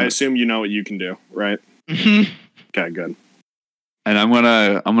Pan, I'm I gonna- assume you know what you can do, right? Mhm. Okay, good. And I'm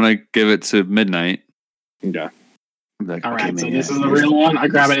gonna give it to Midnight. Okay. I'm like, All okay, right, so man, this yeah, is the here's- real one. I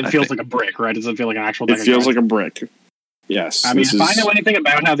grab it. It I feels think- like a brick, right? It doesn't feel like an actual deck. It of feels cards. like a brick. Yes. I mean, this if I is- know anything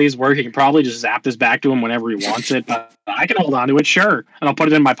about how these work, he can probably just zap this back to him whenever he wants it. But I can hold on to it, sure, and I'll put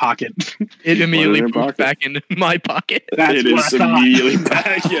it in my pocket. It immediately your poofed pocket. back into my pocket. That's it what is I thought. immediately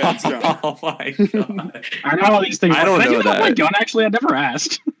back. Yeah, it's gone. Oh my god! I know all these things. I don't Can I know give out my that. gun? Actually, I never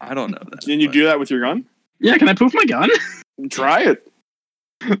asked. I don't know that. Can you but- do that with your gun? Yeah, can I poof my gun? Try it.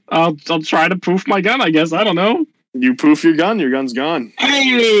 I'll try to poof my gun. I guess I don't know. You poof your gun's gone.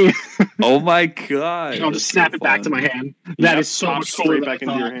 Hey, Oh my god! I'll just snap it back to my hand. That is so Pops much cooler straight than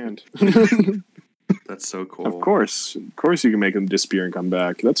I back into your thought. hand. That's so cool. Of course, you can make them disappear and come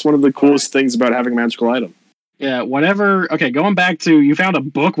back. That's one of the coolest things about having a magical item. Yeah, whatever. Okay, going back to you found a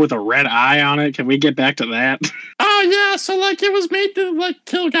book with a red eye on it. Can we get back to that? Oh yeah, so like it was made to like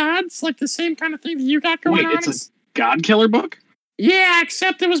kill gods, like the same kind of thing that you got going Wait, on. it's a God Killer book? Yeah,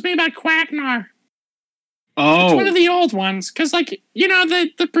 except it was made by Quacknar. It's Oh, one of the old ones, because like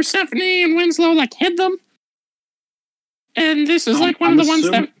the Persephone and Winslow like hid them, and this is like one I'm of the ones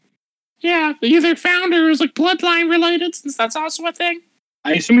assuming- that yeah they either found or it was like bloodline related, since that's also a thing.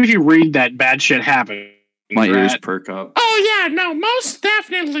 I assume if you read that, bad shit happens. My ears right? perk up. Oh yeah, no, most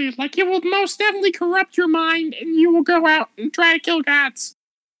definitely. Like it will most definitely corrupt your mind, and you will go out and try to kill gods.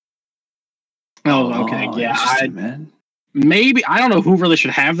 Oh, okay, yeah. interesting, man. Maybe I don't know who really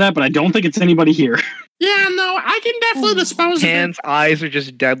should have that, but I don't think it's anybody here. Yeah, no, I can definitely dispose of it. Pan's eyes are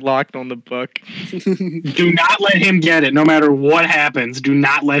just deadlocked on the book. Do not let him get it, no matter what happens. Do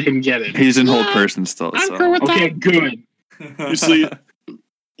not let him get it. He's in hold Yeah, person still. I'm so. cool with Okay, that. good. You see,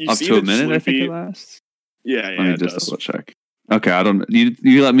 you Up see to a that minute, I think Sloopy- it lasts. Yeah, Let yeah, me it just does. double check. Okay, I don't.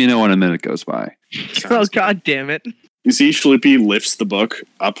 You let me know when a minute goes by. Oh Sounds good. god damn it. You see, Shloopy lifts the book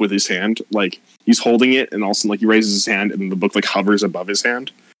up with his hand, like he's holding it, and also like he raises his hand, and the book like hovers above his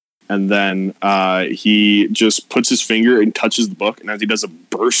hand, and then he just puts his finger and touches the book, and as he does, a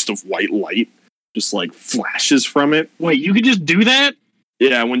burst of white light just like flashes from it. Wait, you could just do that?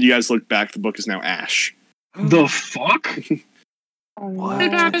 Yeah, when you guys look back, the book is now ash. The fuck? Oh, What no.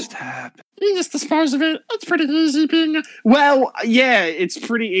 got it. just happened? You just dispose of it. It's pretty easy being. Well, yeah, it's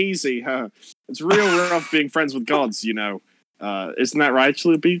pretty easy, huh? It's real rough being friends with gods, you know. Isn't that right,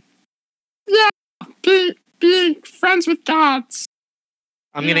 Shloopy? Being friends with gods.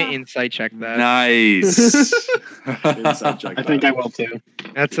 I'm gonna Yeah. insight check that. Nice. Inside check I think that. I will too.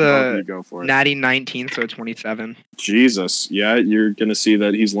 That's Both of you a go for it. natty 19, so 27. Jesus, yeah, you're gonna see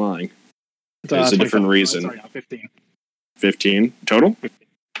that he's lying. There's a different 25. reason. Sorry, no, 15. 15 total?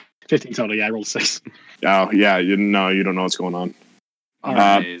 15 total, yeah, I rolled 6. Oh, yeah, you don't know what's going on.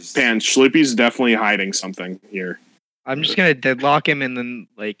 Pan, Schloopy's definitely hiding something here. I'm just gonna deadlock him, and then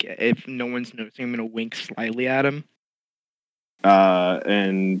like if no one's noticing, I'm gonna wink slightly at him.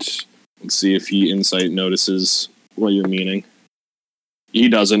 And let's see if he insight notices what you're meaning. He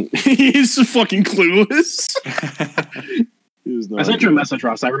doesn't. He's fucking clueless. I sent you a message,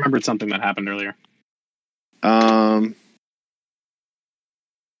 Ross. I remembered something that happened earlier.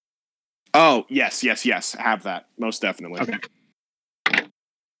 Oh, yes. Have that. Most definitely. Okay.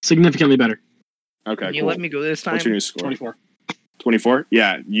 Significantly better. Okay, Can you cool. let me go this time? What's your new score? 24. 24?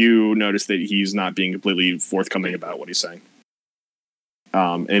 Yeah, you notice that he's not being completely forthcoming about what he's saying.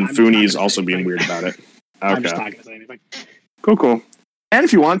 And Fooney's also being weird about it. I'm just Okay. not going to say anything. Cool. And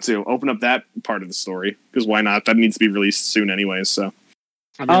if you want to, open up that part of the story, because why not? That needs to be released soon anyways, so.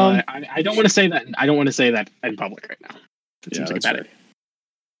 I don't want to say that. I don't want to say that in public right now. It seems like a bad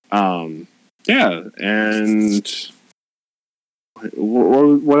idea. Yeah, and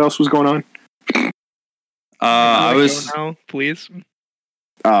what else was going on? I was. Go now, please.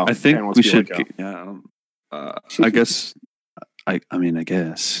 Oh, I think Pan wants we to should. let go. Yeah. I guess. I mean, I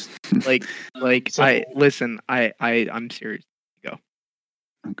guess. Like, So- I'm serious.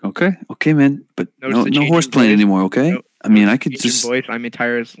 Okay, man. But Notice no the change horse in playing voice? anymore. Okay. Nope. I mean, I could Change in just. voice. I'm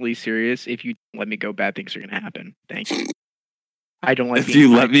entirely serious. If you let me go, bad things are gonna happen. Thank you. I don't like. If being you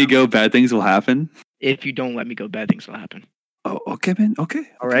tied let me down. go, bad things will happen. If you don't let me go, bad things will happen. Oh, okay, man. Okay.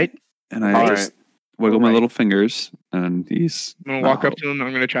 All right. And I All just wiggle my Alright. little fingers, and he's. I'm gonna walk up to him.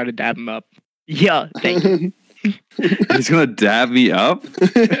 I'm gonna try to dab him up. Yeah. Thank you. He's gonna dab me up.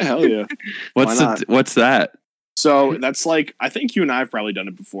 Hell yeah. What's Why not? what's that? So that's like, I think you and I have probably done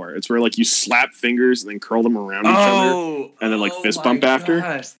it before. It's where like you slap fingers and then curl them around each other. And then, like, fist bump after?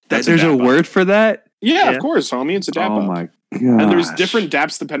 That's a There's a dab up. word for that. Yeah, Yeah. of course, homie. It's a dap Oh up. my god! And there's different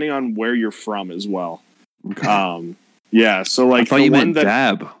daps depending on where you're from as well. Yeah, so like I thought the you one meant that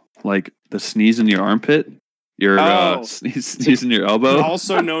dab, like the sneeze in your armpit, your Oh. sneeze in your elbow.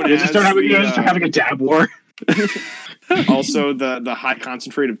 also known You as just start having the, a dab war. also the high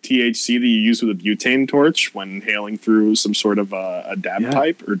concentrate of THC that you use with a butane torch when inhaling through some sort of a dab Yeah.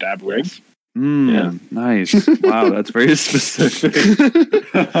 pipe or dab rig. Yeah. Nice. Wow, that's very specific.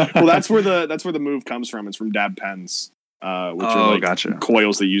 Well, that's where the move comes from. It's from dab pens, which are like gotcha.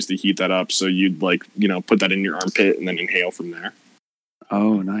 coils they use to heat that up. So you'd like put that in your armpit and then inhale from there.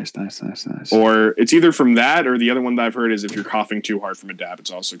 Oh, nice. Or it's either from that, or the other one that I've heard is if you're coughing too hard from a dab,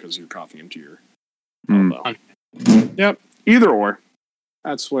 it's also because you're coughing into your Hmm. elbow. Yep. Either or.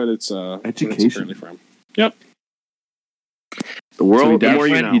 That's what it's Education. apparently from. Yep. The world, the more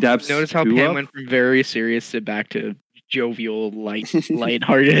you know. He dabs Notice how two Pam up? went from very serious to back to jovial,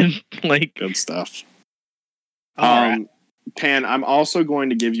 lighthearted. Like, Good stuff. Alright. Pan, I'm also going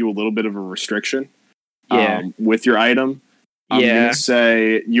to give you a little bit of a restriction. yeah, With your item. I'm yeah. gonna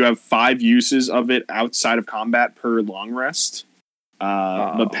say you have 5 uses of it outside of combat per long rest.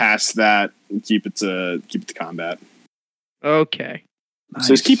 But past that, keep it to combat. Okay. So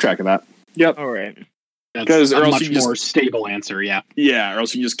just keep track of that. Yep. All right. That's 'Cause a or else much you just- more stable answer, yeah. Yeah, or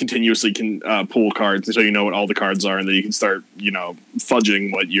else you just continuously can pull cards until you know what all the cards are, and then you can start,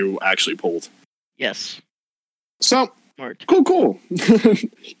 fudging what you actually pulled. Yes. So, Smart. cool.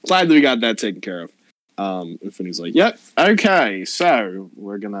 Glad that we got that taken care of. And Finney's like, yep, okay, so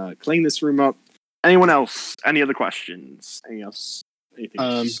we're gonna clean this room up. Anyone else? Any other questions? Anything else? Anything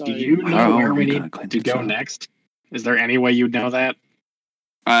else to Do say? you know Oh, where we we gotta need clean to this go up. next? Is there any way you'd know that?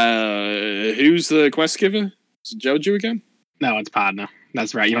 Who's the quest giver? Is it Joju again? No, it's Podna.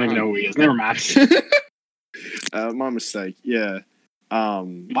 That's right. You don't even know who he is. Never mind. My mistake. Yeah.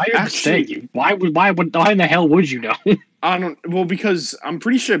 Why your mistake? Why in the hell would you know? I don't. Well, because I'm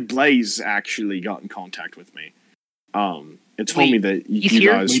pretty sure Blaze actually got in contact with me. It told Wait, me that he's you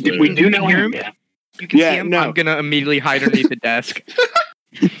here? guys. we do know Hear him. him? Yeah. You can Yeah, see him. no. I'm gonna immediately hide underneath the desk.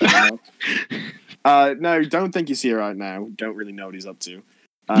 No, don't think he's here right now. Don't really know what he's up to.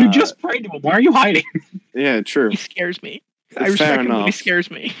 You just prayed to him. Why are you hiding? Yeah, true. He scares me. I Fair respect him, but he enough.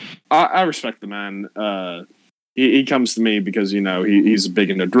 scares me. I respect the man. He comes to me because he's big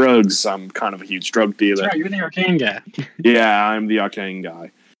into drugs. I'm kind of a huge drug dealer. That's right. You're the arcane guy. Yeah, I'm the arcane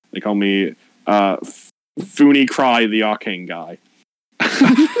guy. They call me Fooney Cry, the arcane guy.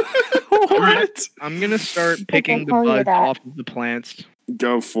 What? I'm gonna start picking the call you buds that. off of the plants.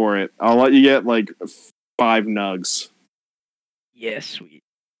 Go for it. I'll let you get like 5 nugs. Yes, sweet.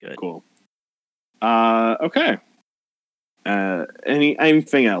 Cool. Okay.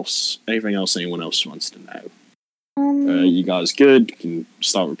 Anything else? Anything else anyone else wants to know? You guys good? You can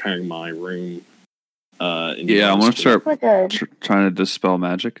start repairing my room. Yeah, I want to start We're good. trying to dispel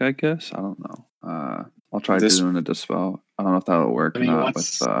magic. I guess I don't know. I'll try doing a dispel. I don't know if that'll work or not.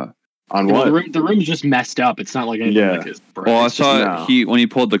 With, on well, what? the room's just messed up. It's not like anything like his. Well, I saw when he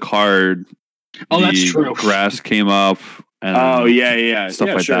pulled the card. Oh, that's true. Grass came up. And stuff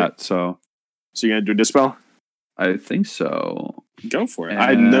like that. So you're gonna do a dispel? I think so. Go for it.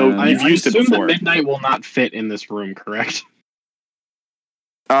 I know you've used it before. That midnight will not fit in this room, correct?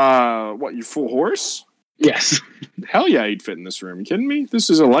 What? You full horse? Yes. Hell yeah, you'd fit in this room. You kidding me? This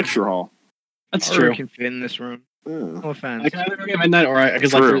is a lecture hall. That's true. Can fit in this room. No offense. I can either go get midnight or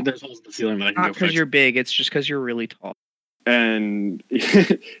because there's holes in the ceiling that I can not because you're big. It's just because you're really tall. And yes,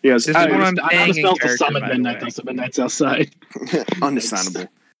 this is what I'm saying. I to summon midnight. Though, so midnight's outside. Understandable.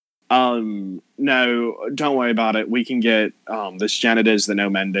 No, don't worry about it. We can get this janitors that know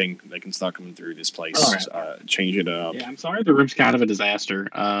mending. They can start coming through this place. Right. Change it up. Yeah, I'm sorry. The room's kind of a disaster.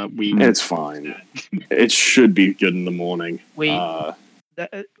 It's fine. It should be good in the morning. Wait,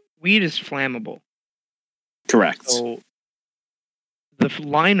 weed is flammable. Correct. So the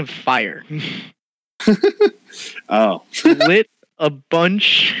line of fire. Lit a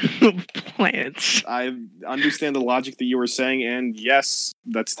bunch of plants. I understand the logic that you were saying, and yes,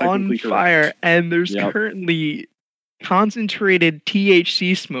 that's technically correct. On fire, and there's currently concentrated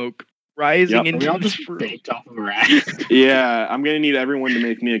THC smoke rising into this room. Baked off of our ass. Yeah, I'm gonna need everyone to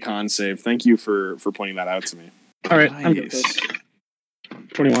make me a con save. Thank you for pointing that out to me. All right, I'm good.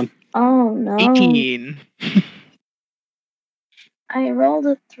 21. Oh no. 18. I rolled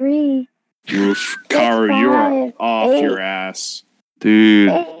a 3. Oof, Karu, you're off your ass. Dude.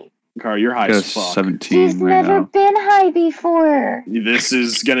 Karu, you're high as fuck. 17 She's never been high before. This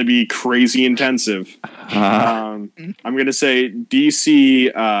is going to be crazy intensive. I'm going to say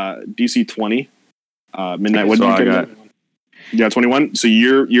DC 20. Midnight, what did you get? Yeah, 21. So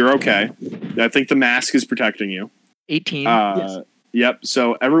you're okay. I think the mask is protecting you. 18. Yes. Yep,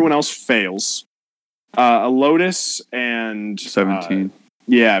 so everyone else fails. A Lotus and 17.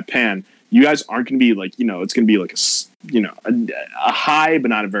 Pan. You guys aren't going to be like, it's going to be like a high, but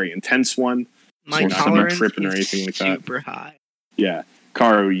not a very intense one. My tolerance tripping is or anything like that. Super high. Yeah,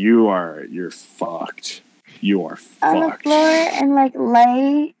 Karu, you're fucked. You are fucked. On the floor and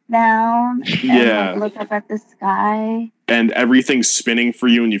lay down. And, look up at the sky. And everything's spinning for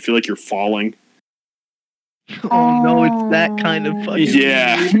you, and you feel like you're falling. Oh no, it's that kind of fucking.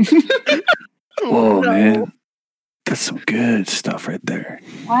 Yeah. Oh no. Man. That's some good stuff right there.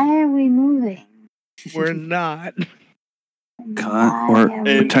 Why are we moving? We're not.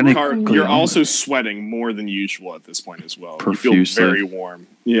 You're also sweating more than usual at this point as well. Profusely. You feel very warm.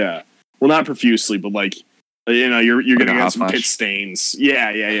 Yeah. Well, not profusely, but you're gonna get some pit stains.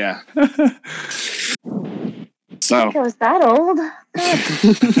 Yeah. So. I was that old.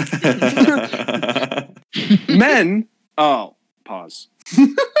 Men. Oh, pause.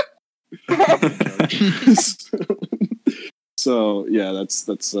 So yeah, that's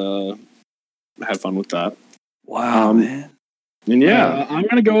have fun with that. Wow, man. And I'm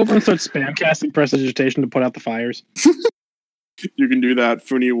gonna go over and start spam casting prestidigitation to put out the fires. You can do that.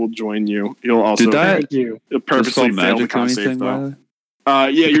 Funi will join you. He'll also purposely fail the con save though. Yeah,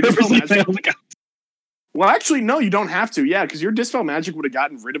 your dispel magic. Well, actually, no, you don't have to. Yeah, because your dispel magic would have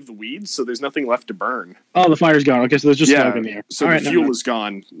gotten rid of the weeds, so there's nothing left to burn. Oh, the fire's gone. Okay, so there's just smoke in the air. So the fuel is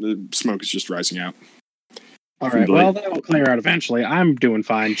gone. The smoke is just rising out. All right, well, that will clear out eventually. I'm doing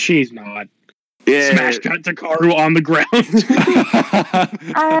fine. She's not. Yeah. Smash cut to Karu on the ground.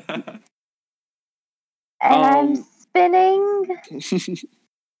 I'm spinning.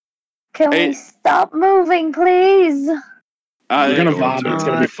 Can we stop moving, please? You're gonna vomit. It's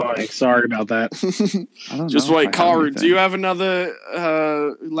gonna be funny. Sorry about that. Just wait, Karu. Do you have another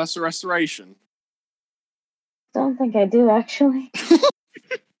lesser restoration? Don't think I do, actually.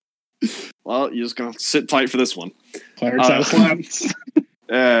 Well, you're just gonna sit tight for this one.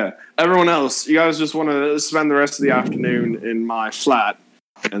 Everyone else, you guys just want to spend the rest of the afternoon in my flat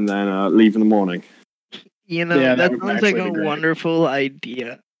and then leave in the morning. That sounds like a wonderful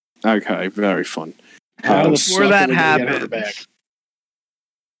idea. Okay, very fun. Before that happens,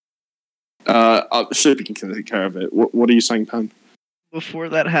 Shippy can take care of it. What are you saying, Pan? Before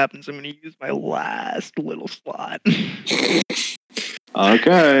that happens, I'm going to use my last little slot.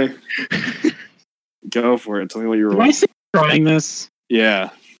 Okay. Go for it. Tell me what you were. Am I trying this? Yeah.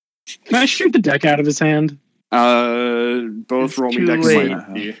 Can I shoot the deck out of his hand? Both roll me deck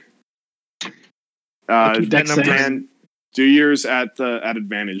save. Dan, do yours at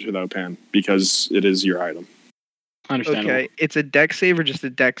advantage though, Pan, because it is your item. Understandable. Okay, it's a deck save or just a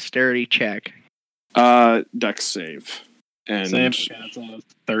dexterity check? Dex save. And that's a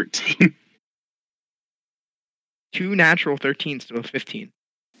 13. 2 natural 13s to a 15.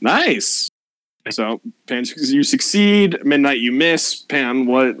 Nice. So, Pan, you succeed. Midnight, you miss. Pan,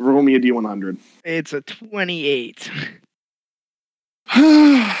 what? Roll me a D100. It's a 28.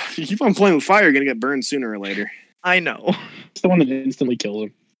 You keep on playing with fire, you're gonna get burned sooner or later. I know. It's the one that instantly kills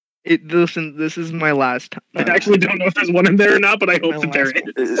him. Listen, this is my last time. I actually don't know if there's one in there or not, but I hope that there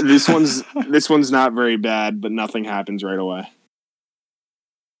is. This one's not very bad, but nothing happens right away.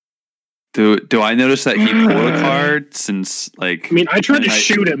 Do I notice that he pulled a card since like? I mean, I tried to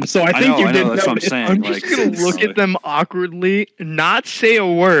shoot him, so I think you did. That's what I'm saying. I'm just gonna look at them awkwardly, not say a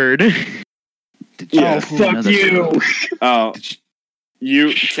word. Oh, fuck you! Oh,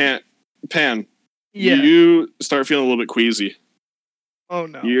 you can't, Pan. Yeah. You start feeling a little bit queasy. Oh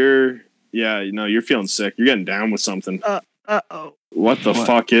no. You're feeling sick. You're getting down with something. Uh-oh. What the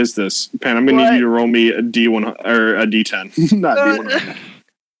fuck is this, Pan? I'm gonna need you to roll me a D1 or a D10, not D1.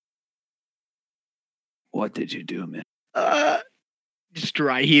 What did you do, man? Just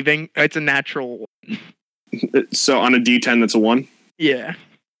dry heaving. It's a natural one. So on a D10, that's a 1. Yeah.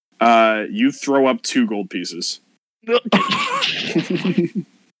 You throw up 2 gold pieces.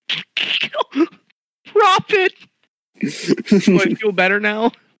 Profit. Do I feel better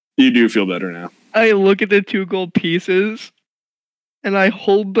now? You do feel better now. I look at the 2 gold pieces, and I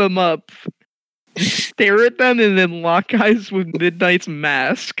hold them up, stare at them, and then lock eyes with Midnight's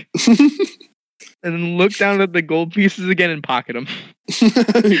mask. And then look down at the gold pieces again and pocket them.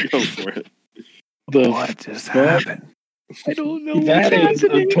 Go for it. What just happened? I don't know. That is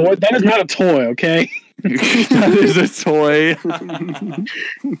a toy. That is not a toy, okay? That is a toy.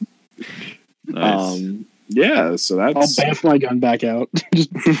 Nice. Yeah, so I'll that's. baff my gun back out.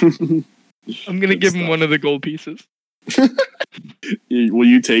 I'm gonna give him one of the gold pieces. Will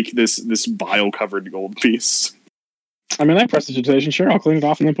you take this bile-covered gold piece? I mean, I prestidigitation. Sure, I'll clean it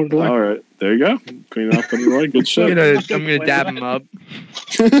off and then put it away. All right, there you go. Clean it off, put it away. Good shit. I'm gonna dab him up.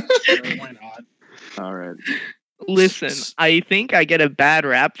 Sure, why not? All right. Listen, I think I get a bad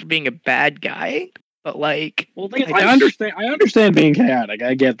rap for being a bad guy, but like, Well, I understand being chaotic.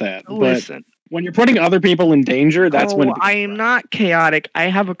 I get that. listen. But when you're putting other people in danger, that's when I am not chaotic. I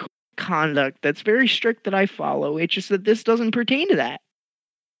have a conduct that's very strict that I follow. It's just that this doesn't pertain to that.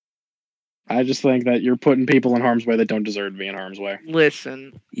 I just think that you're putting people in harm's way that don't deserve to be in harm's way.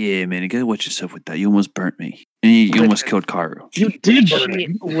 Listen, Yeah, man, you gotta watch yourself with that. You almost burnt me. And you almost killed Karu. You did burn me.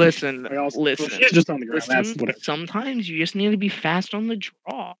 listen, Listen. She's just on the ground. That's listen. what it, Sometimes you just need to be fast on the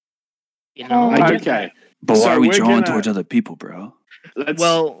draw. You know. Okay. But why So are we we're drawing gonna- towards other people, bro?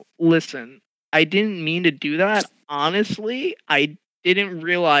 Well, listen, I didn't mean to do that. Honestly, I didn't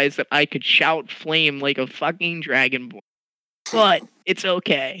realize that I could shout flame like a fucking dragonborn. But it's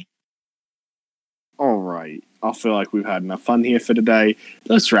okay. All right. I feel like we've had enough fun here for today.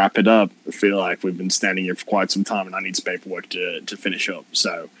 Let's wrap it up. I feel like we've been standing here for quite some time, and I need some paperwork to finish up.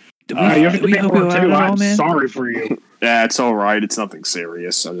 So, Do you have to do we be help you more out too. at all, I'm man? sorry for you. yeah, it's all right. It's nothing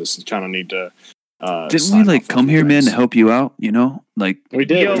serious. I just kind of need to. Didn't we sign like off come on here, man, things. to help you out? You know, like We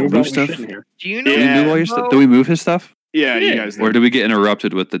did. Yo, we move moved stuff. shit in here. Do you know? Do we Yeah. move all your stuff? Do we move his stuff, Yeah, you Yeah. guys. or do we get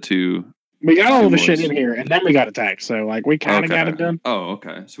interrupted with the 2? We got all of the Boys. shit in here, and then we got attacked. So, like, we kind of got it done. Oh,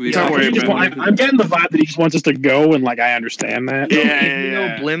 okay. So we Don't I worry think he just about I'm getting the vibe that he just wants us to go, and like I understand that. Yeah, If you know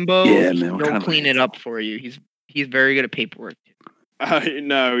yeah. Blimbo, Yeah, man, we're he'll kind of clean it up for you. He's very good at paperwork.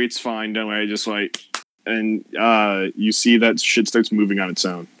 No, it's fine. Don't worry. Just like, and you see that shit starts moving on its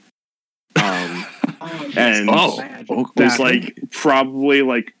own. And there's like probably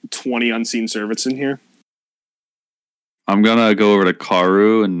like 20 unseen servants in here. I'm gonna go over to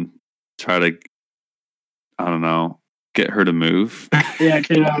Karu and try to, I don't know, get her to move. Yeah,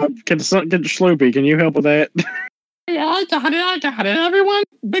 get Sloopy. Can you help with that? Yeah, I got it. Everyone,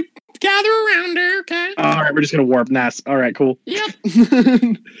 gather around her, okay? All right, we're just gonna warp. Nice. All right, cool. Yep. I'm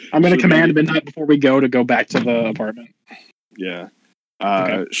gonna Sloopy. command Midnight before we go to go back to the apartment. Yeah.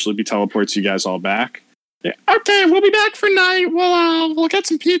 Okay. Sleepy teleports you guys all back. Yeah. Okay, we'll be back for night. We'll get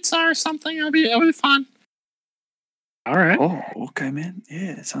some pizza or something. It'll be fun. All right. Oh, okay, man.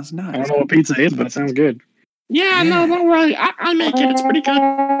 Yeah, it sounds I nice. don't know what pizza is, but it sounds good. Yeah, no, don't worry. I make it. It's pretty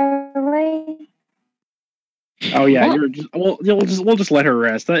good. Oh yeah, we'll just let her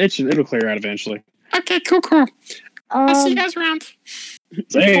rest. It'll clear out eventually. Okay, cool. I'll see you guys around.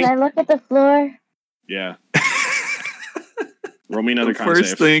 Can I look at the floor? Yeah. Roll me another The con first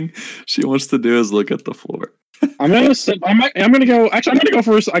save. thing she wants to do is look at the floor. I'm gonna sit. I'm gonna go. Actually, I'm gonna go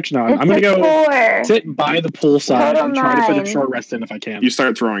first. Actually, no. I'm gonna It's a go 4. sit by the poolside Total and try to fit a 9. short rest in if I can. You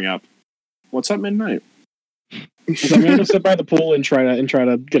start throwing up. What's up, Midnight? So I'm gonna sit by the pool and try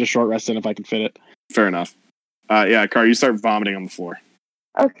to get a short rest in if I can fit it. Fair enough. Yeah, Car, you start vomiting on the floor.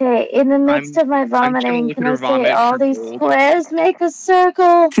 Okay, in the midst of my gonna vomiting, look can at I her say vomit all for these gold. squares make a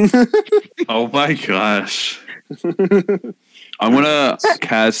circle? Oh my gosh. I'm gonna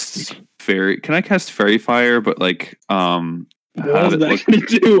cast fairy. Can I cast fairy fire? But like, What have was it that look. going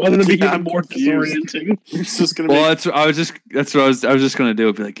to do other than be Yeah, even I'm more confused. disorienting? It's just gonna Well, be. I was just gonna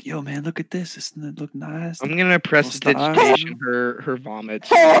do. Be like, yo, man, look at this. Doesn't it look nice? I'm gonna press Stars. digitation her vomits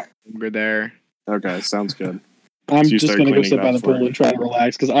over there. Okay, sounds good. I'm So you just start going to go cleaning sit it by up the for pool her. and try to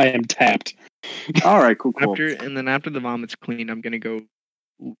relax because I am tapped. All right, cool. After the vomit's clean, I'm gonna go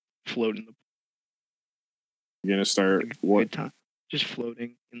float in the You're gonna start pool. what Good time. Just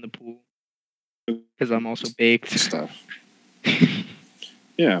floating in the pool because I'm also baked. stuff?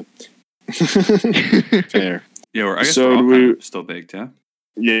 Yeah. Fair. Yeah, I guess So we're all do kind we- of still baked, yeah.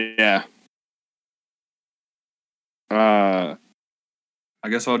 Yeah. I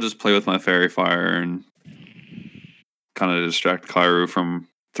guess I'll just play with my fairy fire and kind of distract Kairu from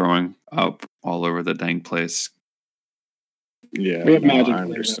throwing up all over the dang place. Yeah. We have no, magic. I later,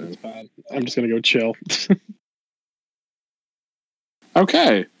 understand. it's fine. I'm just going to go chill.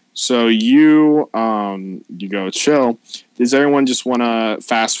 Okay. So you go chill. Does everyone just want to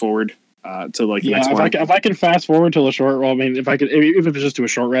fast forward to like the Yeah, next if morning? I can fast forward to a short. Well, I mean, if it's just to a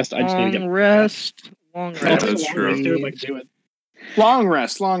short rest, I just need to Long get. rest. Long Yeah, I'll rest. take a that's long true. rest too if I can do it. Long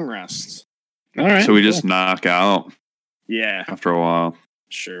rest. All right. So we cool. just knock out Yeah. after a while.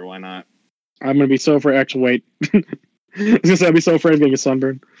 Sure. Why not? I'm gonna be so afraid. Actually, wait. I was gonna say I'd be so afraid of getting a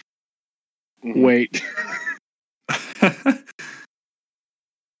sunburn. Mhm. Wait.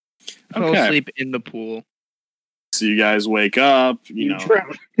 Fell Okay. asleep in the pool. So you guys wake up. You know,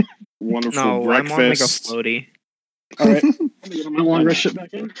 drown. wonderful No, I'm on like a breakfast. floaty. All right. I'm gonna get my long rest shit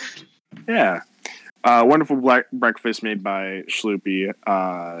back in. Yeah. Wonderful breakfast made by Schloopy.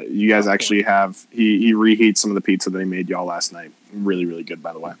 You guys actually have he reheats some of the pizza that he made y'all last night. Really, really good,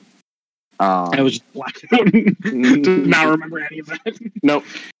 by the way. I was just blacked out. Did not remember any of that. Nope.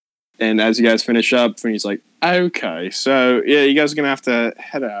 And as you guys finish up, he's like, "Okay, so yeah, you guys are gonna have to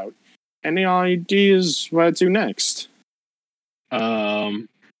head out. Any ideas what to do next?" Can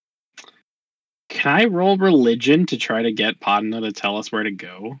I roll religion to try to get Padna to tell us where to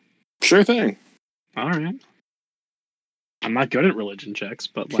go? Sure thing. All right. I'm not good at religion checks,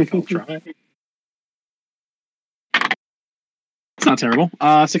 but like I'll try. It's not terrible.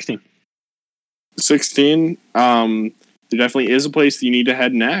 16. 16. There definitely is a place that you need to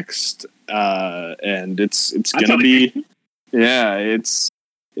head next, and it's gonna be, yeah, it's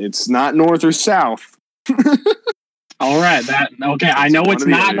not north or south. All right. Okay. I know one it's of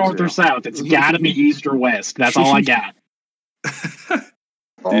the not others, north yeah. or south. It's got to be east or west. That's all I got.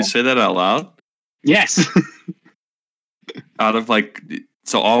 Do you say that out loud? Yes. Out of like,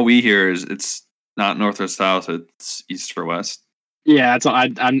 so all we hear is it's not north or south, it's east or west. Yeah. That's all.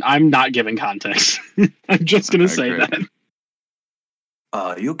 I'm not giving context. I'm just gonna Okay, say great.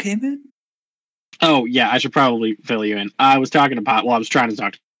 that. You okay, man? Oh yeah. I should probably fill you in. I was talking to Padna. Well, I was trying to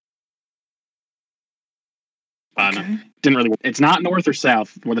talk to Padna. Okay. Didn't really. It's not north or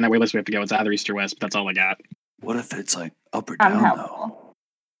south. More than that way list we have to go. It's either east or west. But that's all I got. What if it's like up or down though? Unhelpful.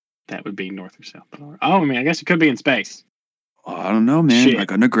 That would be north or south. Oh, I mean, I guess it could be in space. Oh, I don't know, man. Shit.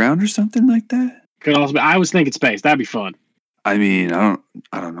 Like underground or something like that. Could also be. I was thinking space. That'd be fun. I mean, I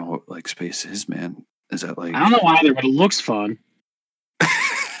don't know what like space is, man. Is that like? I don't know either, but it looks fun.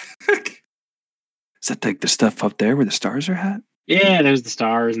 Is that like the stuff up there where the stars are at? Yeah, there's the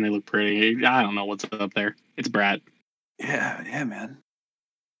stars and they look pretty. I don't know what's up there. It's Brad. Yeah, man.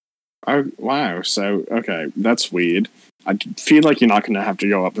 Wow. So okay, that's weird. I feel like you're not gonna have to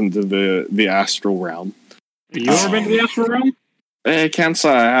go up into the astral realm. Have you ever been to the astral realm? Can't say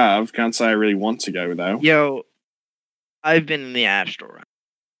I have. Can't say I really want to go though. Yo, I've been in the astral realm.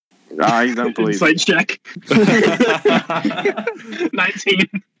 I don't believe Insight it. check. 19.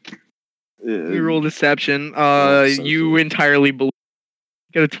 We roll deception. Oh, so You cool. entirely believe.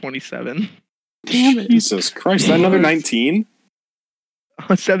 Get a 27. Damn it. Jesus Christ! Is that another 19?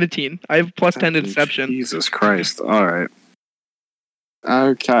 17. I have plus 10 to deception. Jesus Christ! All right.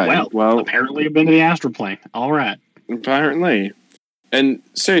 Okay. Well, Apparently, I've been to the astral plane. All right. apparently. And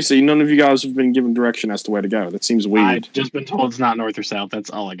seriously, none of you guys have been given direction as to where to go. That seems weird. I've just been told it's not north or south. That's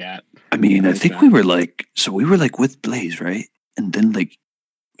all I got. I mean, I think Okay. we were like with Blaze, right? And then like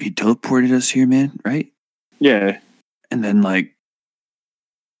he teleported us here, man, right? Yeah. And then like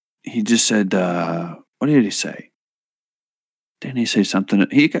he just said, what did he say? Didn't he say something?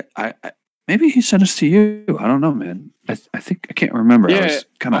 He got, maybe he sent us to you. I don't know, man. I think I can't remember. I Yeah, was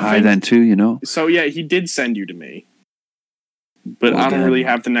kind I of high think- then too, you know. So yeah, he did send you to me, but Well, I don't then- really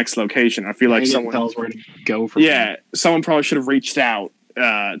have the next location. I feel like He didn't someone. tell us where to go from Yeah, someone probably should have reached out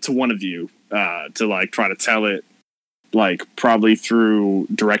to one of you to like try to tell it, like probably through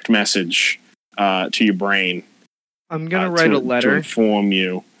direct message to your brain. I'm gonna write a to letter inform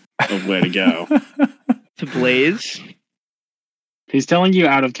you of where to go. to Blaze. He's telling you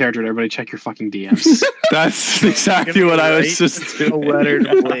out of character. Everybody, check your fucking DMs. That's exactly what I was just A doing. letter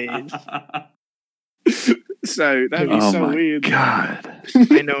to Blaze. So that'd be Oh so my weird. god.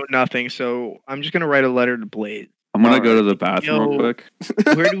 I know nothing, so I'm just gonna write a letter to Blaze. I'm gonna All go right. to the bathroom Yo. real quick.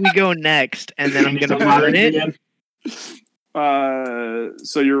 Where do we go next? And then I'm gonna Someone burn it. again.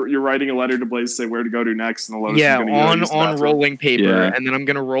 So you're writing a letter to Blaze to say where to go to next, and the letter's Yeah, gonna on use the on bathroom. rolling paper, Yeah. and then I'm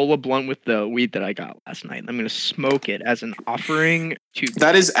gonna roll a blunt with the weed that I got last night. I'm gonna smoke it as an offering to.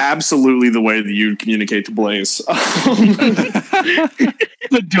 That is absolutely the way that you communicate to Blaze.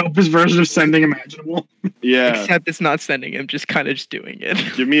 The dopest version of sending imaginable. Yeah, Except it's not sending him, just kind of just doing it.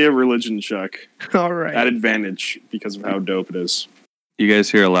 give me a religion check All right. at advantage because of how dope it is. You guys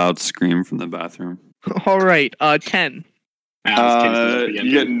hear a loud scream from the bathroom. All right. 10.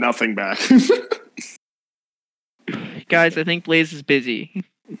 You get nothing back. Guys, I think Blaze is busy.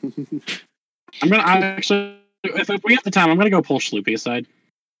 Actually, if we have the time, I'm gonna go pull Schloopy aside.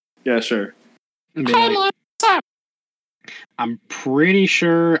 Yeah, sure. And be Hey, like, man, what's up? I'm pretty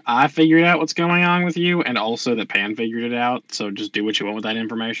sure I figured out what's going on with you, and also that Pan figured it out. So just do what you want with that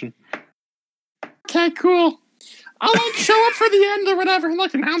information. Okay, cool. I'll like show up for the end or whatever and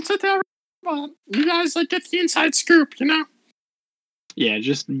like announce it to everyone. But you guys like get the inside scoop, you know? Yeah,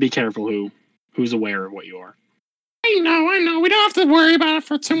 just be careful who's aware of what you are. I know. We don't have to worry about it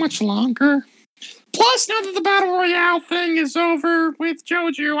for too much longer. Plus, now that the Battle Royale thing is over with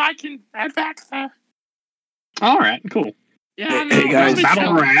Joju, I can head back there. All right, cool. Yeah, Hey, guys. really Battle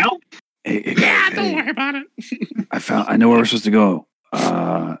chill. Royale? Hey, Yeah, don't hey, worry about it. I know where we're supposed to go.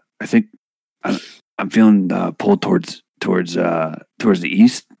 I think I'm feeling pulled towards the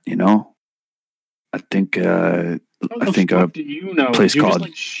east. You know, I think What the think fuck do you know? place Did you just, called-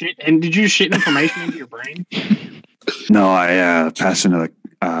 like, shit, and did you shit information into your brain? no, I passed another.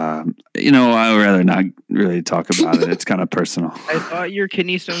 You know, I would rather not really talk about it. It's kind of personal. I thought your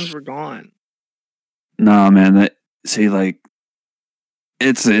kidney stones were gone. No, man. See, like,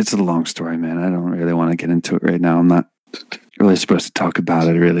 it's a long story, man. I don't really want to get into it right now. I'm not really supposed to talk about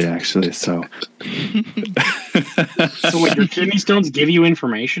it, really, actually. So, So what, your kidney stones give you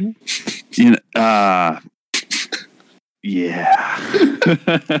information? you know, yeah.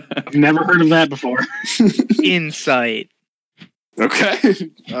 I've never heard of that before. Insight. Okay.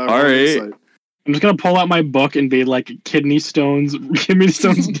 All right. I'm just gonna pull out my book and be like, kidney stones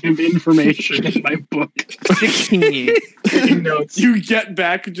give information in my book. 16. Taking notes. You get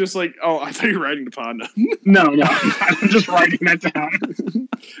back just like, oh, I thought you were writing to Panda. No, I'm just writing that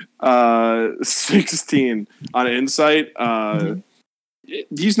down. 16 on insight.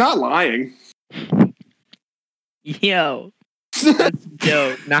 He's not lying. Yo. That's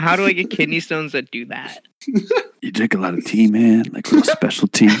dope. Now, how do I get kidney stones that do that? You drink a lot of tea, man. Like a little special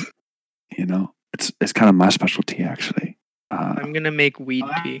tea. You know, it's kind of my specialty, actually. I'm going to make weed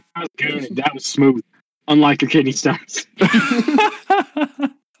That tea. was good. That was smooth. Unlike your kidney stones.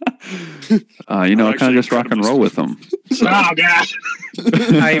 You know, I kind Actually, of just rock and roll with them. So, Oh gosh.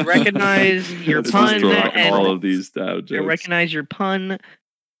 I recognize your This was pun, drawing all and of these down I jokes. recognize your pun.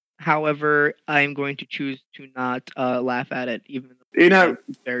 However, I'm going to choose to not laugh at it, even though You know,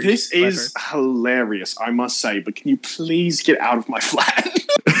 it's very this clever. is hilarious, I must say, but can you please get out of my flat?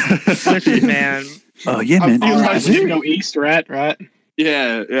 Listen, man. oh yeah, I man. feel All like right, Is we it? can go east, right?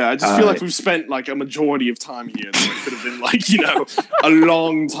 Yeah. I just feel Uh, like we've spent like a majority of time here that could have been like, you know, a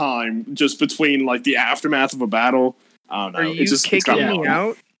long time just between like the aftermath of a battle. I don't know. Are you it's kicking got me long.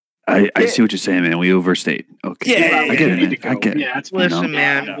 out? I see what you're saying, man. We overstayed. Okay. Yeah, I get it, we need man. to I go. get it. Yeah, it's Listen, know?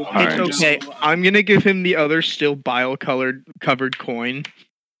 man. Yeah, It's alright. okay. I'm gonna give him the other still bile covered coin.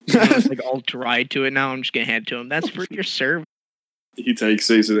 It's like all dried to it now. I'm just gonna hand it to him. That's for your service. He takes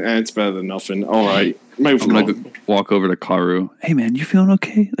it, he says, it's better than nothing. All right. Move I'm gonna along. go walk over to Karu. Hey, man, you feeling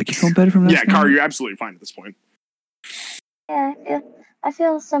okay? Like you feeling better from last Yeah, night? Car, you're absolutely fine at this point. Yeah, I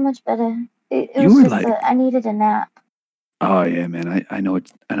feel so much better. It You was were just like- that I needed a nap. Oh yeah, man. I know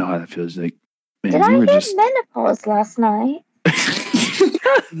it. I know how that feels. Like, man, Did you I were hit just. menopause last night?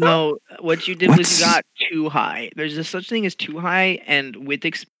 No, what you did was What? you got too high. There's a such thing as too high, and with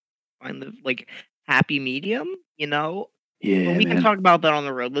find the like happy medium. You know, Yeah, but we man. can talk about that on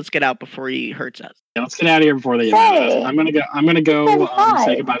the road. Let's get out before he hurts us. Yeah, let's get out of here before they get Hey. I'm gonna go Hey, say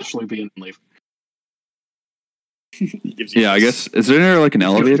hi. goodbye to Schloopy and leave. He gives you Yeah, I this- guess. Is there like an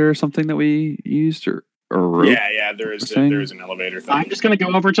elevator or something that we used or a rope? Yeah, there is thing? there is an elevator thing. I'm just gonna go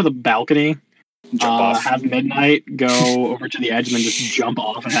over to the balcony Jump off. Have Midnight go over to the edge and then just jump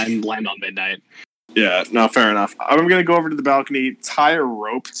off and then land on Midnight. Yeah, no, fair enough. I'm gonna go over to the balcony, tie a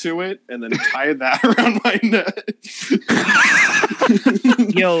rope to it, and then tie that around my neck.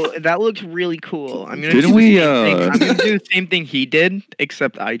 Yo, that looks really cool. I'm gonna Didn't do we, the same thing. I'm gonna do the same thing he did,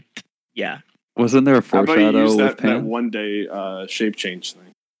 except yeah. Wasn't there a How about you foreshadow use with that Pan? one day shape change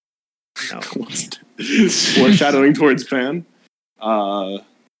thing? No. Foreshadowing towards Pan?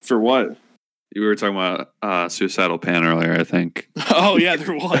 For what? You were talking about suicidal Pan earlier, I think. Oh yeah,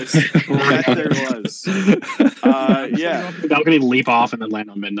 there was. There was. Yeah. The balcony leap off and then land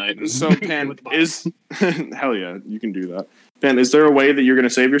on Midnight. So Pan is hell yeah, you can do that. Pan, is there a way that you're gonna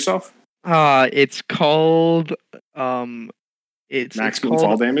save yourself? It's called it's Maximum called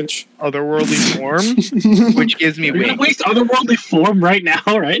fall damage? Otherworldly Form, which gives me You're gonna wings. waste otherworldly form right now,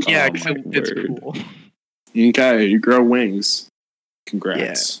 right? Yeah, Oh, because my it's word. cool. Okay, you grow wings.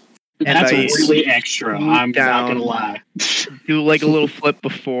 Congrats. And That's I really extra. swoop I'm not down. gonna lie. Do like a little flip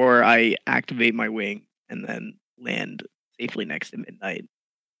before I activate my wing, and then land safely next to Midnight.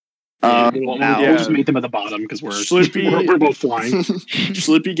 We'll yeah. just meet them at the bottom because Slippy- we're both flying.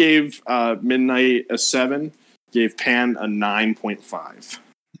 Slippy gave Midnight a 7, gave Pan a 9.5.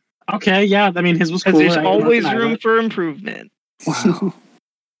 Okay, yeah. I mean, his was Because cool. there's always room for improvement. Wow.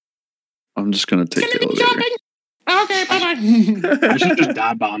 I'm just gonna take the elevator. Jumping. Okay, bye-bye. I should just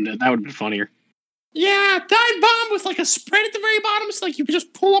dive bombed it. That would have been funnier. Yeah, dive bomb with like a spread at the very bottom, so like you could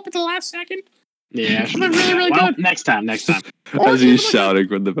just pull up at the last second. Yeah, Really, really well, good. next time. Or As even he's like shouting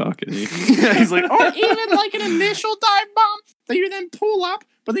from the balcony. He's like, or even like an initial dive bomb that you then pull up,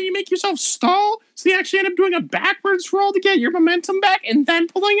 but then you make yourself stall, so you actually end up doing a backwards roll to get your momentum back, and then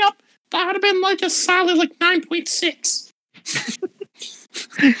pulling up. That would have been like a solid like 9.6.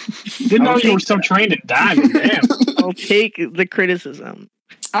 Didn't know you were so trained in diving. Damn. I'll take the criticism.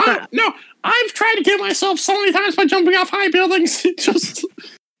 No, I've tried to kill myself so many times by jumping off high buildings. It just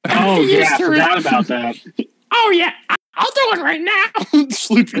Oh yeah, I Used to forgot it. about that. oh yeah, I'll do it right now.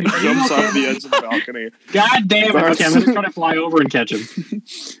 Sleepy Are you jumps okay? off the edge of the balcony. God damn it! Okay, I'm gonna try to fly over and catch him.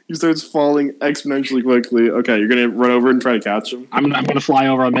 He starts falling exponentially quickly. Okay, you're gonna run over and try to catch him. I'm gonna fly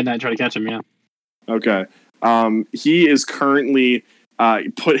over on Midnight and try to catch him. Yeah. Okay. He is currently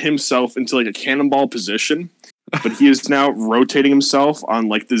put himself into like a cannonball position, but he is now rotating himself on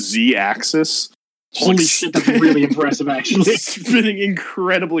like the Z axis. Holy shit, that's really impressive, actually. Spinning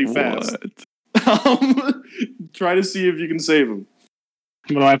incredibly fast. What? Try to see if you can save him.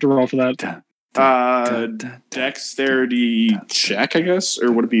 What do I have to roll for that? Dexterity check, I guess,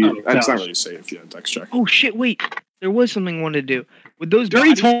 or would it be? Oh, It's not gosh. really safe. Yeah, dex check. Oh shit! Wait, there was something I wanted to do. Would those Dirty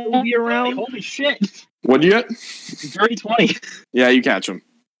bodies still 20. be around? Holy shit. What'd you get? Dirty 20. Yeah, you catch him.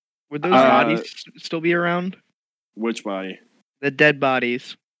 Would those Uh, bodies still be around? Which body? The dead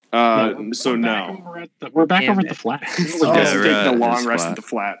bodies. So no. We're back Damn over at it. the flat. Oh, Yeah, so we're taking at a long this rest flat. at the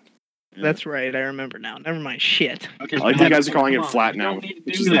flat. Yeah. That's right. I remember now. Never mind. Shit. Okay, I like that you guys are calling it flat now, You don't need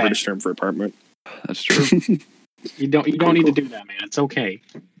which to is do the that. British term for apartment. That's true. You don't need to do that, man. It's okay.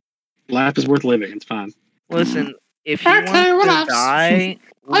 Life is worth living. It's fine. Listen, if you Okay, want relax. to die,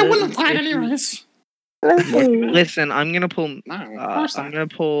 I wouldn't have if died you- anyways. Listen, I'm gonna pull. No, of course I'm not. gonna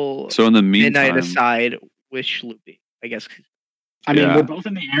pull So in the Midnight meantime, aside with Shloopy. I guess I mean, Yeah. we're both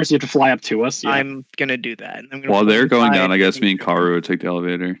in the air, so you have to fly up to us. Yeah. I'm gonna do that. And I'm gonna while pull they're going aside down, I guess me and with- Karu would take the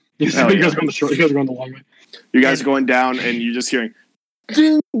elevator. you Hell guys yeah. are going the short. You guys are going the long way. You guys are going down, and you're just hearing.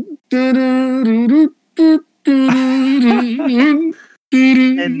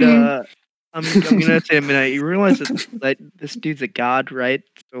 And I'm gonna say Midnight. You realize that this dude's a god, right?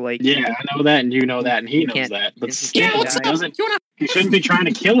 So like, Yeah, I know that, and you know that, and he knows can't- that. But you still, can't Yeah, what's die. up? doesn't, You wanna he shouldn't be trying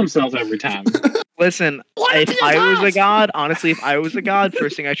to kill himself every time. listen. wanna be If I was a god? god, honestly, if I was a god,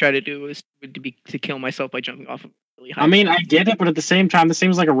 first thing I try to do would be to kill myself by jumping off of really high. I mean, I get it, but at the same time, this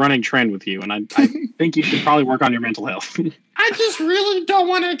seems like a running trend with you, and I think you should probably work on your mental health. I just really don't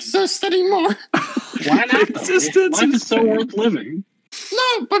want to exist anymore. Why not? Existence Life is is so fair. worth living.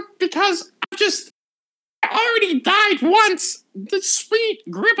 No, but because I already died once. The sweet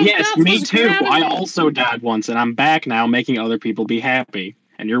grip of Yes, death me was too. grabbing I me. also died once, and I'm back now, making other people be happy.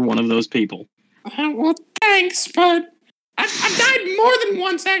 And you're one of those people. Well, thanks, but I died more than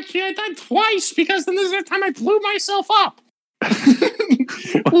once, actually. I died twice because then there's that time I blew myself up.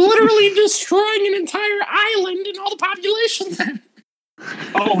 Literally destroying an entire island and all the population there.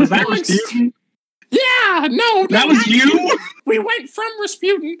 Oh, was that Once. Rasputin? Yeah, no. That was you? We went from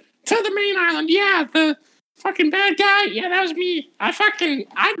Rasputin to the main island. Yeah, the fucking bad guy. Yeah, that was me. I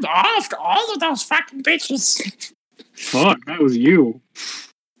offed all of those fucking bitches. Fuck, that was you.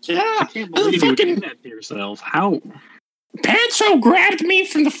 Yeah. I can't believe you fucking- did that to yourself. How? Pancho grabbed me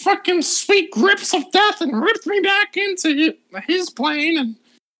from the fucking sweet grips of death and ripped me back into his plane, and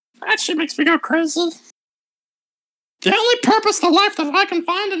that shit makes me go crazy. The only purpose of life that I can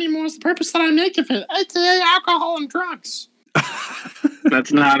find anymore is the purpose that I make of it, aka alcohol and drugs.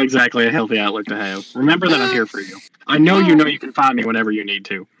 That's not exactly a healthy outlook to have. Remember that I'm here for you. I know you can find me whenever you need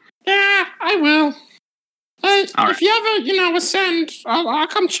to. Yeah, I will. Hey, All if you ever, ascend, I'll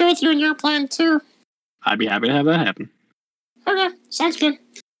come chill with you in your plane too. I'd be happy to have that happen. Okay, sounds good.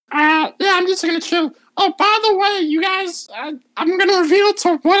 Yeah, I'm just gonna chill. Oh, by the way, you guys, I'm gonna reveal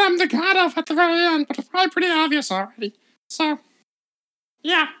to what I'm the god of at the very end, but it's probably pretty obvious already. So,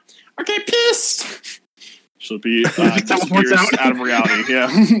 yeah. Okay, peace! She'll be disappears out of reality. Yeah,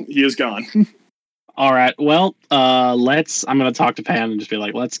 he is gone. All right. Well, I'm gonna talk to Pan and just be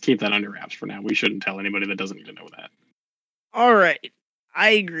like, let's keep that under wraps for now. We shouldn't tell anybody that doesn't need to know that. All right.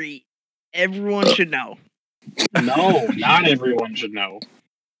 I agree. Everyone should know. No, not everyone should know.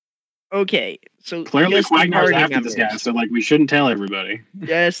 Okay, so Clearly, just the Quagnar's party after this guy, members. so we shouldn't tell everybody.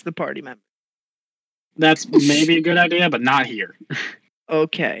 Just the party member. That's maybe a good idea, but not here.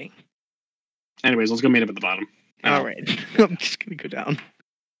 Okay. Anyways, let's go meet up at the bottom. All right. I'm just gonna go down.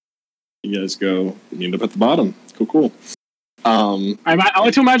 You guys go meet up at the bottom. Cool. I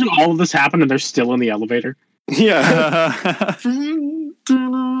like to imagine all of this happened and they're still in the elevator. Yeah.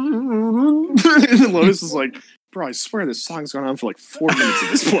 Lotus is like, bro, I swear this song's gone on for like 4 minutes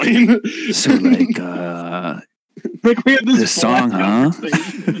at this point. So like, Like we had this song, huh?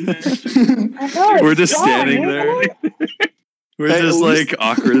 We're just standing there. We're Hey, just at least- like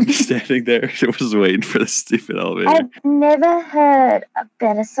awkward standing there. We're just waiting for the stupid elevator. I've never heard a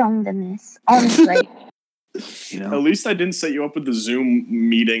better song than this, honestly. you At know, least I didn't set you up with the Zoom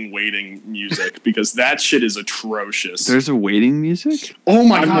meeting waiting music because that shit is atrocious. There's a waiting music? Oh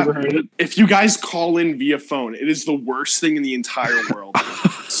my I've god. never heard it. If you guys call in via phone, it is the worst thing in the entire world.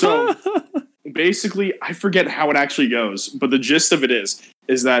 So basically, I forget how it actually goes, but the gist of it is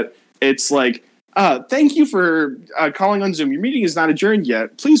that it's like, thank you for calling on Zoom. Your meeting is not adjourned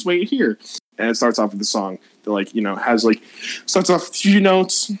yet. Please wait here. And it starts off with the song that starts off with a few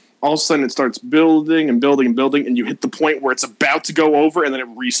notes. All of a sudden it starts building and building and building, and you hit the point where it's about to go over, and then it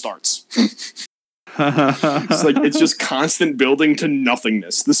restarts. It's just constant building to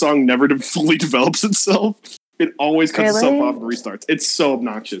nothingness. The song never fully develops itself. It always cuts itself Really? off and restarts. It's so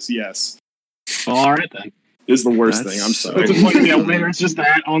obnoxious, yes. Well, all right then. It's the worst That's thing, I'm so sorry. It's just like in the elevator. It's just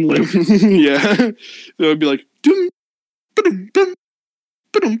that on loop. Yeah. It would be like, dum, ba-dum, dum,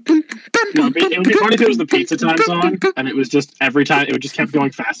 ba-dum, dum, No, it would be funny if it was the Pizza Time song, and it was just every time it would just kept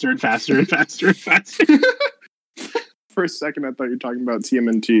going faster and faster and faster and faster. For a second, I thought you were talking about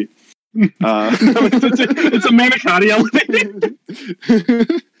TMNT. It's a manicotti elevator.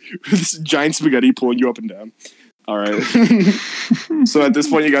 This giant spaghetti pulling you up and down. All right. So at this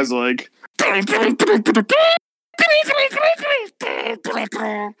point, you guys are like,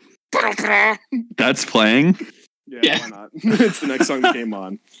 That's playing? yeah, why not? It's the next song that came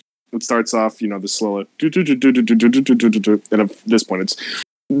on. It starts off, the slow, and at this point, it's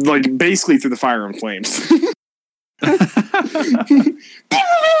like basically through the fire and flames.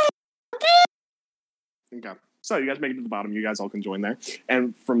 Okay. So you guys make it to the bottom. You guys all can join there.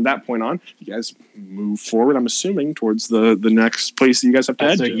 And from that point on, you guys move forward, I'm assuming, towards the next place that you guys have to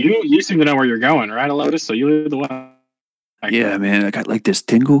head So to. you seem to know where you're going, right, Lotus? So you lead the way. yeah, man, I got like this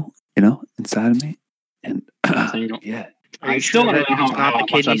tingle, inside of me, and Tingle. yeah, Are I you still sure don't know it's how not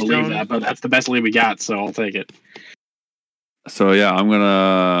the much I kidney believe stone? that, but that's the best lead we got, so I'll take it. So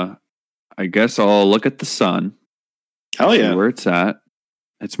yeah, I guess I'll look at the sun, Hell see yeah. where it's at.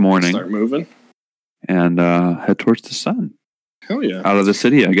 It's morning, Start moving. and head towards the sun. Hell yeah. Out of the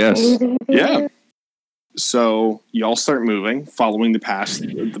city, I guess. Yeah. So y'all start moving, following the path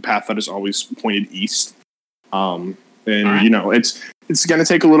that is always pointed east. And right. it's gonna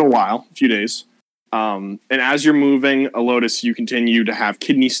take a little while, a few days. And as you're moving, Lotus, you continue to have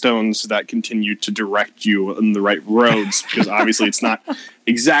kidney stones that continue to direct you in the right roads, because obviously it's not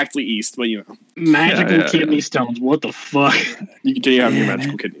exactly east, but Magical yeah, kidney yeah. stones. What the fuck? you continue having your Yeah,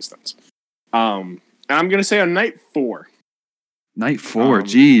 magical man. kidney stones. And I'm gonna say on night 4. night 4. Um,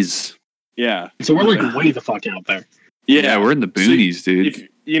 Jeez, Yeah. So we're like way the fuck out there. Yeah, we're in the boonies, dude. If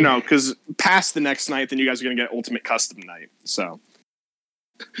because past the next night, then you guys are gonna get ultimate custom night. So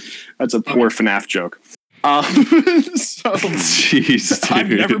that's a poor FNAF joke. So Jeez, I've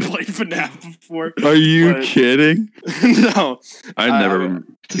dude. never played FNAF before. Are you but- kidding? No, I'd never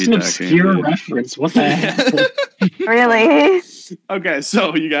It's beat an that obscure game. reference. What the hell? Really? Okay,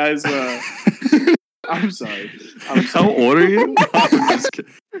 so you guys. I'm sorry. How old are you? I'm just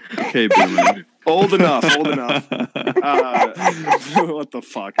kidding. Okay, Boomer. Old enough. What the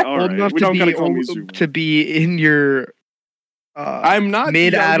fuck? All Old right, enough we to don't gotta be call me old, Zoomer. to be in your I'm not the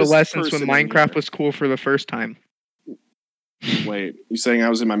mid-adolescence youngest when person in Minecraft here. was cool for the first time. Wait, you saying I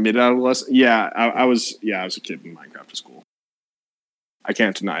was in my mid-adolescence? Yeah, I was. Yeah, I was a kid when Minecraft was cool. I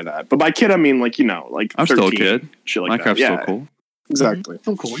can't deny that. But by kid, I mean like like I'm 13, still a kid. Shit like Minecraft's that. Yeah, still cool. exactly.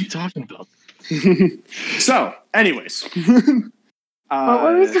 So cool. What are you talking about? So, anyways, What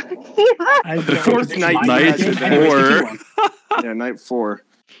were we talking about? the fourth night, Night you guys four. yeah, night 4.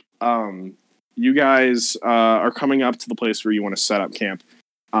 You guys are coming up to the place where you want to set up camp,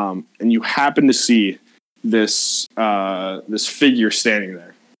 and you happen to see this this figure standing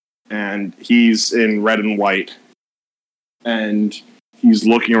there, and he's in red and white, and he's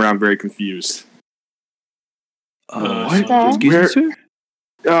looking around very confused. What? Where- Excuse me,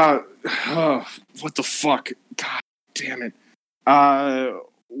 sir? What the fuck? God damn it!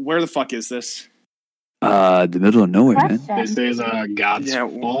 Where the fuck is this? The middle of nowhere, man. This Question. is God's Yeah,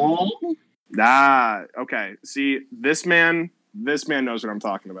 Fall. Okay. See, this man knows what I'm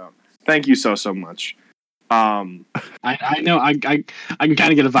talking about. Thank you so much. I know. I can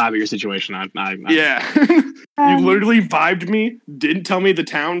kind of get a vibe of your situation. Yeah. You literally vibed me, didn't tell me the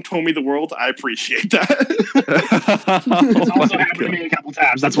town, told me the world. I appreciate that. It's Oh also my happened to God. me a couple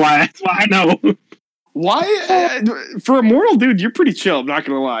times. That's why I know. Why? For a mortal dude, you're pretty chill, I'm not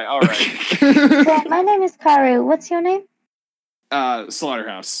gonna lie. All right. So, my name is Karu. What's your name?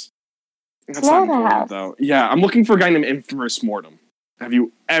 Slaughterhouse. That's not important, Slaughterhouse. though. Yeah, I'm looking for a guy named Infamous Mortem. Have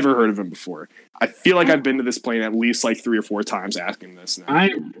you ever heard of him before? I feel like I've been to this plane at least like 3 or 4 times asking this now.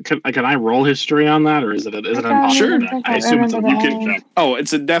 Can I roll history on that, or is it an don't impossible Sure. even check? think I I assume it's a remember the lucky name. check. Oh,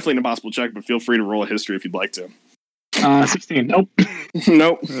 it's definitely an impossible check, but feel free to roll a history if you'd like to. 16. Nope.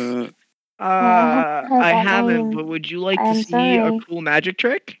 Nope. heard I that haven't, name. but would you like to I'm see a sorry. cool magic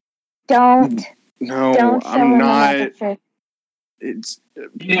trick? Don't No, don't show I'm him a not. magic trick. It's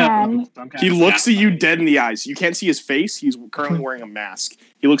Yeah. he looks at you dead in the eyes. You can't see his face. He's currently wearing a mask.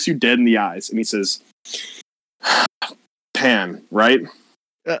 He looks you dead in the eyes and he says, "Pan, right?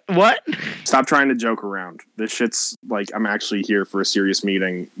 What? Stop trying to joke around. This shit's like I'm actually here for a serious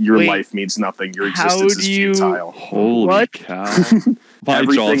meeting. Your Wait, life means nothing. Your how existence is do you- futile." Holy What? cow. My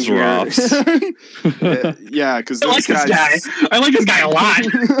Everything jaws here- drops. Yeah, because I like this guy. I like this guy a lot.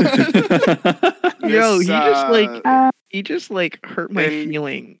 Yo, he just hurt my and-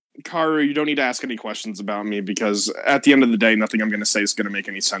 feeling. Karu, you don't need to ask any questions about me because at the end of the day, nothing I'm going to say is going to make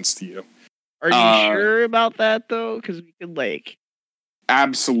any sense to you. Are you sure about that though? Because we could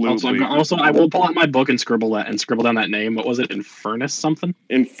Absolutely. Also, I will pull out my book and scribble down that name. What was it? Infernus something?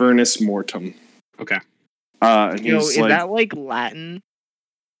 Infernus Mortem. Okay. And Yo, he's is that like Latin?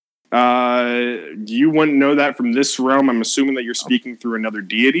 you wouldn't know that from this realm. I'm assuming that you're speaking through another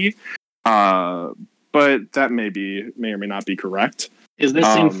deity. But that may or may not be correct. Is this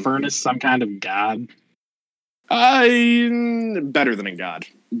Um, Infernus some kind of god? Better than a god.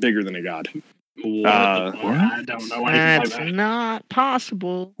 Bigger than a god. What? I don't know anything like That's that. not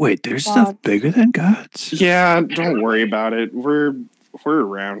possible. Wait, there's stuff bigger than gods? Yeah, don't worry about it. We're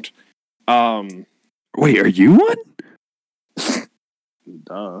around. Wait, are you one?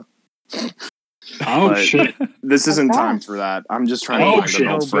 Duh. Oh But- shit! This isn't Okay. time for that. I'm just trying Oh, to find shit. an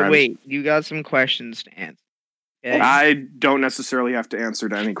No, old but friend. wait, you got some questions to answer. Okay? I don't necessarily have to answer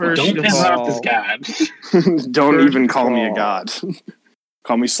to any First questions. Don't of piss off this all- god. Don't First even call of me a all- god.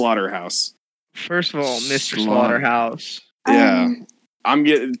 Call me Slaughterhouse. First of all, Mr. Slaughter. Slaughterhouse, Yeah. I'm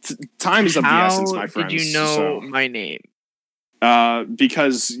getting time is of the how essence, my friends. did you know my name?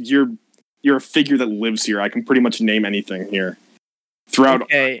 Because you're a figure that lives here. I can pretty much name anything here. Throughout,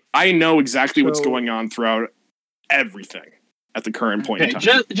 Okay, I know exactly what's So- going on throughout everything at the current point Okay, in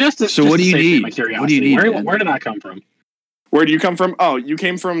time. So what do you need? My What do you curiosity, need, Where, man? where did I come from? Where do you come from? Oh, you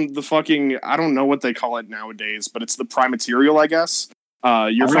came from the fucking, I don't know what they call it nowadays, but it's the Primaterial, I guess.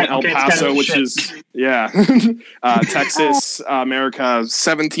 You're from Alright, El okay, it's Paso, kind of which shit. is, yeah, Texas, America,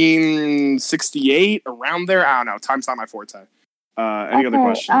 1768, around there. I don't know. Time's not my forte. Any other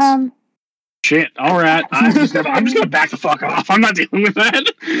questions? Shit. All right. I'm just gonna back the fuck off. I'm not dealing with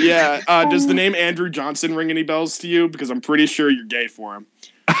that. Yeah. Does the name Andrew Johnson ring any bells to you? Because I'm pretty sure you're gay for him.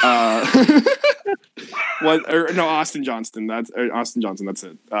 No, Austin Johnston. That's Austin Johnson. That's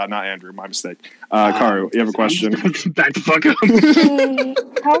it. Not Andrew. My mistake. Karu, you have a question? Back the fuck up. Can we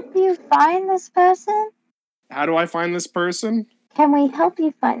help you find this person? How do I find this person? Can we help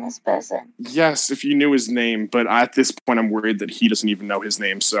you find this person? Yes, if you knew his name, but at this point, I'm worried that he doesn't even know his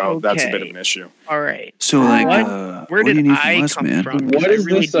name, so that's a bit of an issue. all right. So, like, What? Where what do did you need I from us, come man? from? What I is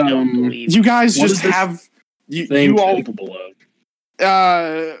really this, don't believe. You guys What just is this have Thing you all. capable of.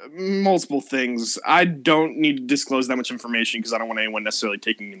 Multiple things. I don't need to disclose that much information because I don't want anyone necessarily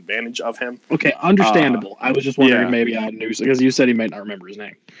taking advantage of him. Okay, understandable. I was just wondering yeah. if maybe I knew because you said he might not remember his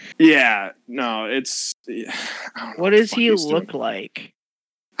name. Yeah, no, it's. What does he look like?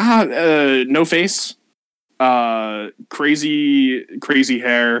 No face. Crazy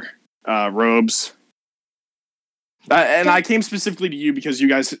hair. Robes. And I came specifically to you because you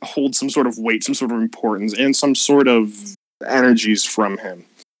guys hold some sort of weight, some sort of importance, and some sort of energies from him.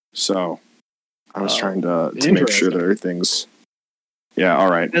 So I was trying to make sure that everything's. Yeah,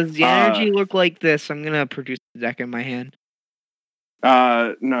 all right. Does the energy look like this? I'm gonna produce a deck in my hand.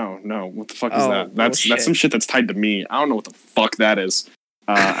 No. What the fuck is that? That's some shit that's tied to me. I don't know what the fuck that is.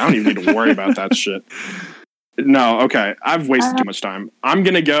 I don't even need to worry about that shit. No, okay. I've wasted too much time. I'm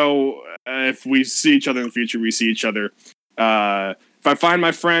gonna go. If we see each other in the future, we see each other. If I find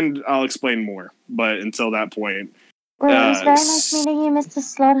my friend, I'll explain more. But until that point, well, it was very nice meeting you, Mr.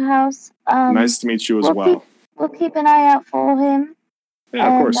 Slaughterhouse. Nice to meet you as well. We'll keep an eye out for him. Yeah,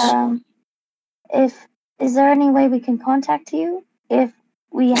 of course. Is there any way we can contact you if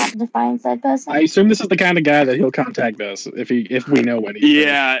we happen to find said person? I assume this is the kind of guy that he'll contact us if we know anything.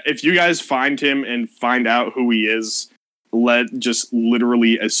 Yeah, if you guys find him and find out who he is, just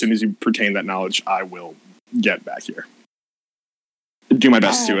literally as soon as you pertain that knowledge, I will get back here. Do my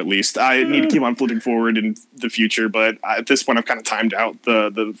best to, at least. I need to keep on flipping forward in the future, but at this point, I've kind of timed out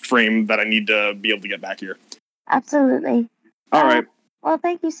the frame that I need to be able to get back here. Absolutely. All right. Well,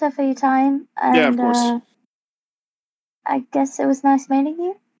 thank you, sir, for your time. And, yeah, of course. I guess it was nice meeting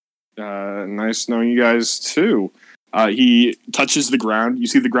you. Nice knowing you guys, too. He touches the ground. You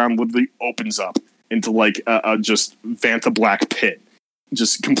see the ground literally opens up into, like, a just Vanta Black pit.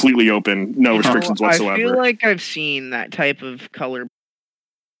 Just completely open. No restrictions whatsoever. I feel like I've seen that type of color.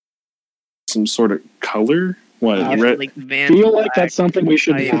 Some sort of color? What? Red? Like I feel like that's something we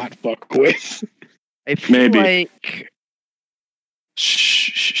should not fuck with. I feel like...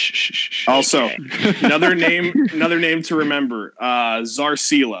 Also, another name to remember,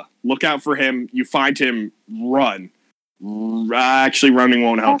 Zarsila. Look out for him. You find him, run. Actually, running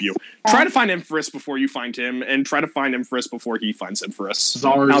won't help you. Try to find Empress before you find him, and try to find Empress before he finds Empress.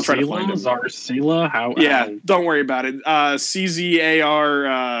 I'll try to find him. Zarsila? How? Yeah, don't worry about it. CZARSEL.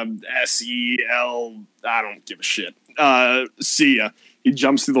 I don't give a shit. See ya. He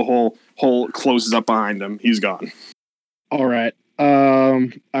jumps through the hole closes up behind him. He's gone. All right.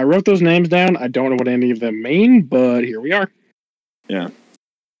 I wrote those names down. I don't know what any of them mean, but here we are. Yeah.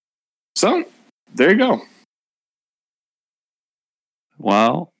 So, there you go.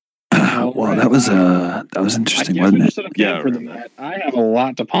 Wow. Well, that was interesting, wasn't it? Yeah. I have a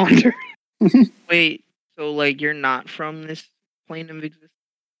lot to ponder. Wait, so like you're not from this plane of existence?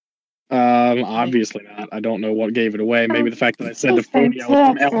 Obviously not. I don't know what gave it away. Maybe the fact that I said to Fonny I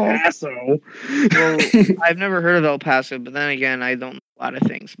was from El Paso. Well, I've never heard of El Paso, but then again, I don't know a lot of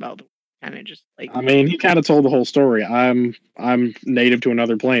things about the kind of just like. I mean, he kind of told the whole story. I'm native to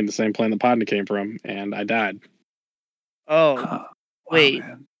another plane, the same plane that Podna came from, and I died. Oh, wait.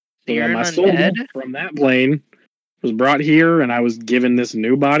 So you're my an soul undead? From that plane was brought here, and I was given this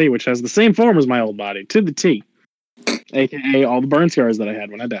new body, which has the same form as my old body, to the T. AKA all the burn scars that I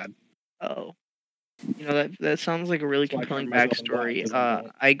had when I died. Oh. You know, that sounds like a really compelling backstory.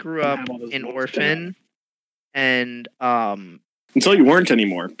 I grew up an orphan, and until you weren't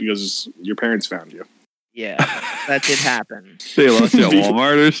anymore, because your parents found you. Yeah, that did happen. They lost you at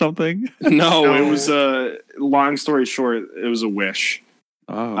Walmart or something? No, it was long story short, it was a wish.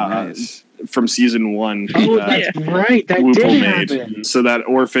 Oh, nice. From season 1. Oh, that's right. That did happen. So that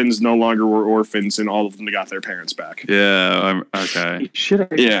orphans no longer were orphans, and all of them got their parents back. Yeah, okay.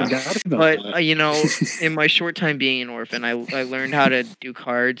 But you know, in my short time being an orphan, I learned how to do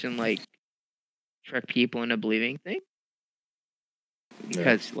cards and like trick people into believing things.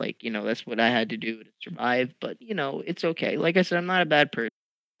 Because like, you know, that's what I had to do to survive. But you know, it's okay. Like I said, I'm not a bad person.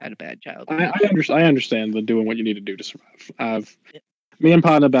 I had a bad childhood. I understand the doing what you need to do to survive. Me and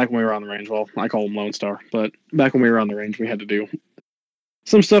Podna, back when we were on the range, well, I call him Lone Star, but back when we were on the range, we had to do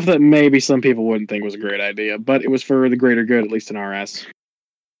some stuff that maybe some people wouldn't think was a great idea, but it was for the greater good, at least in our ass.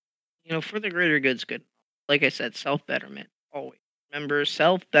 You know, for the greater good's good. Like I said, self-betterment. Always. Remember,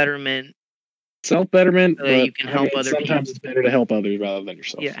 self-betterment. Self-betterment, so you can help other people. Sometimes it's better to help others rather than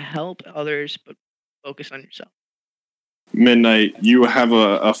yourself. Yeah, help others, but focus on yourself. Midnight, you have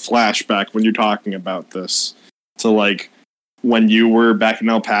a flashback when you're talking about this to, like, when you were back in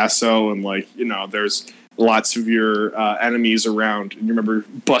El Paso and, like, you know, there's lots of your enemies around, and you remember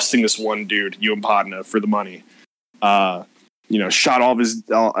busting this one dude, you and Podna, for the money. You know, shot all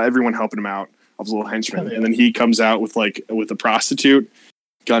of everyone helping him out. his little henchman, and then he comes out with a prostitute,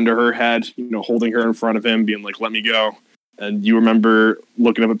 gun to her head, holding her in front of him, being like, "Let me go." And you remember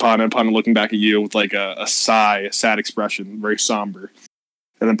looking up at Pana looking back at you with like a sigh, a sad expression, very somber.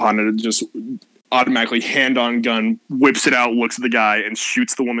 And then Pana just automatically hand on gun, whips it out, looks at the guy, and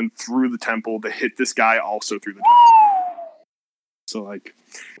shoots the woman through the temple to hit this guy also through the temple. So like,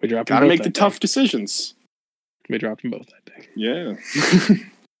 We dropped gotta make the tough decisions. We dropped them both that day. Yeah.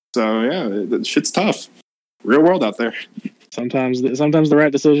 So yeah, that shit's tough. Real world out there. Sometimes the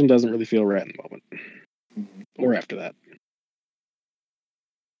right decision doesn't really feel right in the moment, or after that.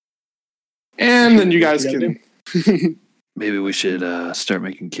 And then you guys can. Maybe we should start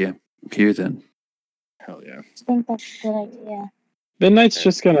making camp here then. Hell yeah. I think that's a good idea. Midnight's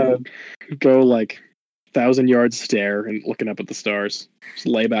just gonna go like 1,000-yard stare and looking up at the stars. Just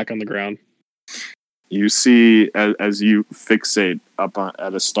lay back on the ground. You see, as you fixate up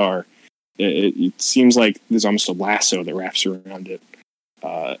at a star, it seems like there's almost a lasso that wraps around it.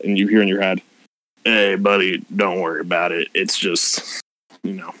 And you hear in your head, "Hey, buddy, don't worry about it. It's just,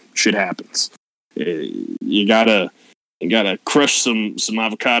 shit happens. You gotta crush some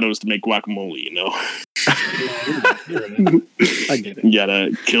avocados to make guacamole, I get it. You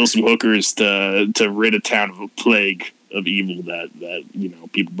gotta kill some hookers to rid a town of a plague of evil that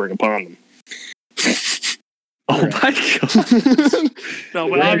people bring upon them." Oh my god! No, The but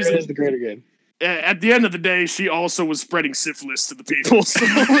greater obviously, good is the greater good. at the end of the day, she also was spreading syphilis to the people. So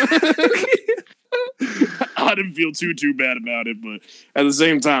I didn't feel too bad about it, but at the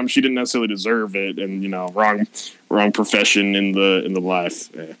same time, she didn't necessarily deserve it, and wrong profession in the life.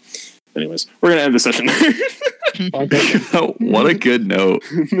 Anyways, we're gonna end the session. What a good note.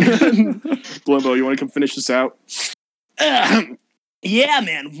 Blimbo, you want to come finish this out? Yeah,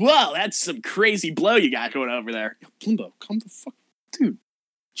 man. Whoa, that's some crazy blow you got going over there. Yo, Blimbo, come the fuck, dude.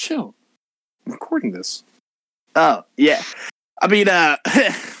 Chill. I'm recording this. Oh yeah. I mean,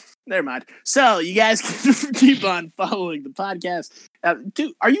 never mind. So you guys can keep on following the podcast.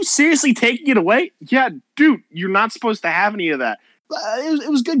 Dude, are you seriously taking it away? Yeah, dude, you're not supposed to have any of that. It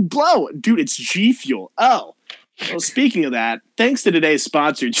was good blow. Dude, it's G Fuel. Oh. Well, speaking of that, thanks to today's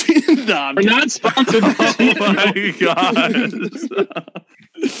sponsor. No, We're not sponsored. Oh my god!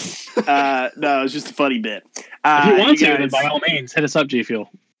 No, it's just a funny bit. If you want you to, then guys- by all means, hit us up, G Fuel.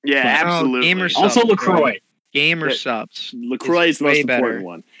 Yeah, absolutely. Gamer Also, subs, LaCroix. Gamer Yeah. subs. LaCroix is the most way important better.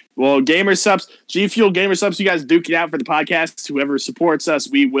 one. Well, Gamer Subs, G Fuel Gamer Subs, you guys duke it out for the podcast. Whoever supports us,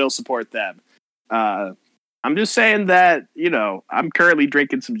 we will support them. I'm just saying that, I'm currently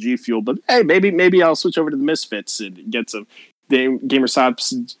drinking some G Fuel, but hey, maybe I'll switch over to the Misfits and get some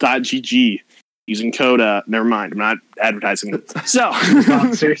gamersubs.gg using code, never mind, I'm not advertising it. So,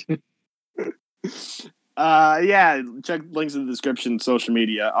 yeah, check links in the description, social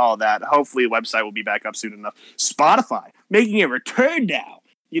media, all that. Hopefully the website will be back up soon enough. Spotify, making a return now,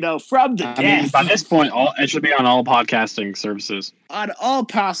 from the I death. mean, by this point, it should be on all podcasting services. On all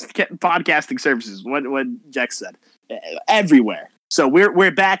podcasting services, what Jack said, everywhere. So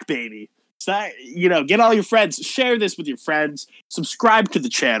we're back, baby. So get all your friends, share this with your friends, subscribe to the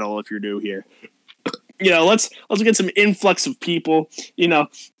channel if you're new here. Let's get some influx of people.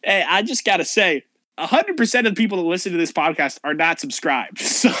 Hey, I just gotta say, 100% of the people that listen to this podcast are not subscribed.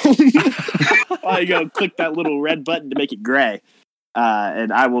 So you go click that little red button to make it gray,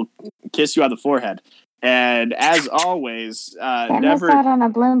 and I will kiss you on the forehead. And as always, Can't miss out on a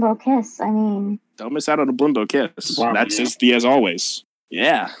Blimbo kiss. I mean, don't miss out on a Blimbo kiss. Wow, That's yeah. just the as always.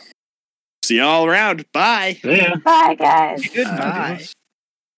 Yeah. See you all around. Bye. Yeah. bye, guys. Goodbye.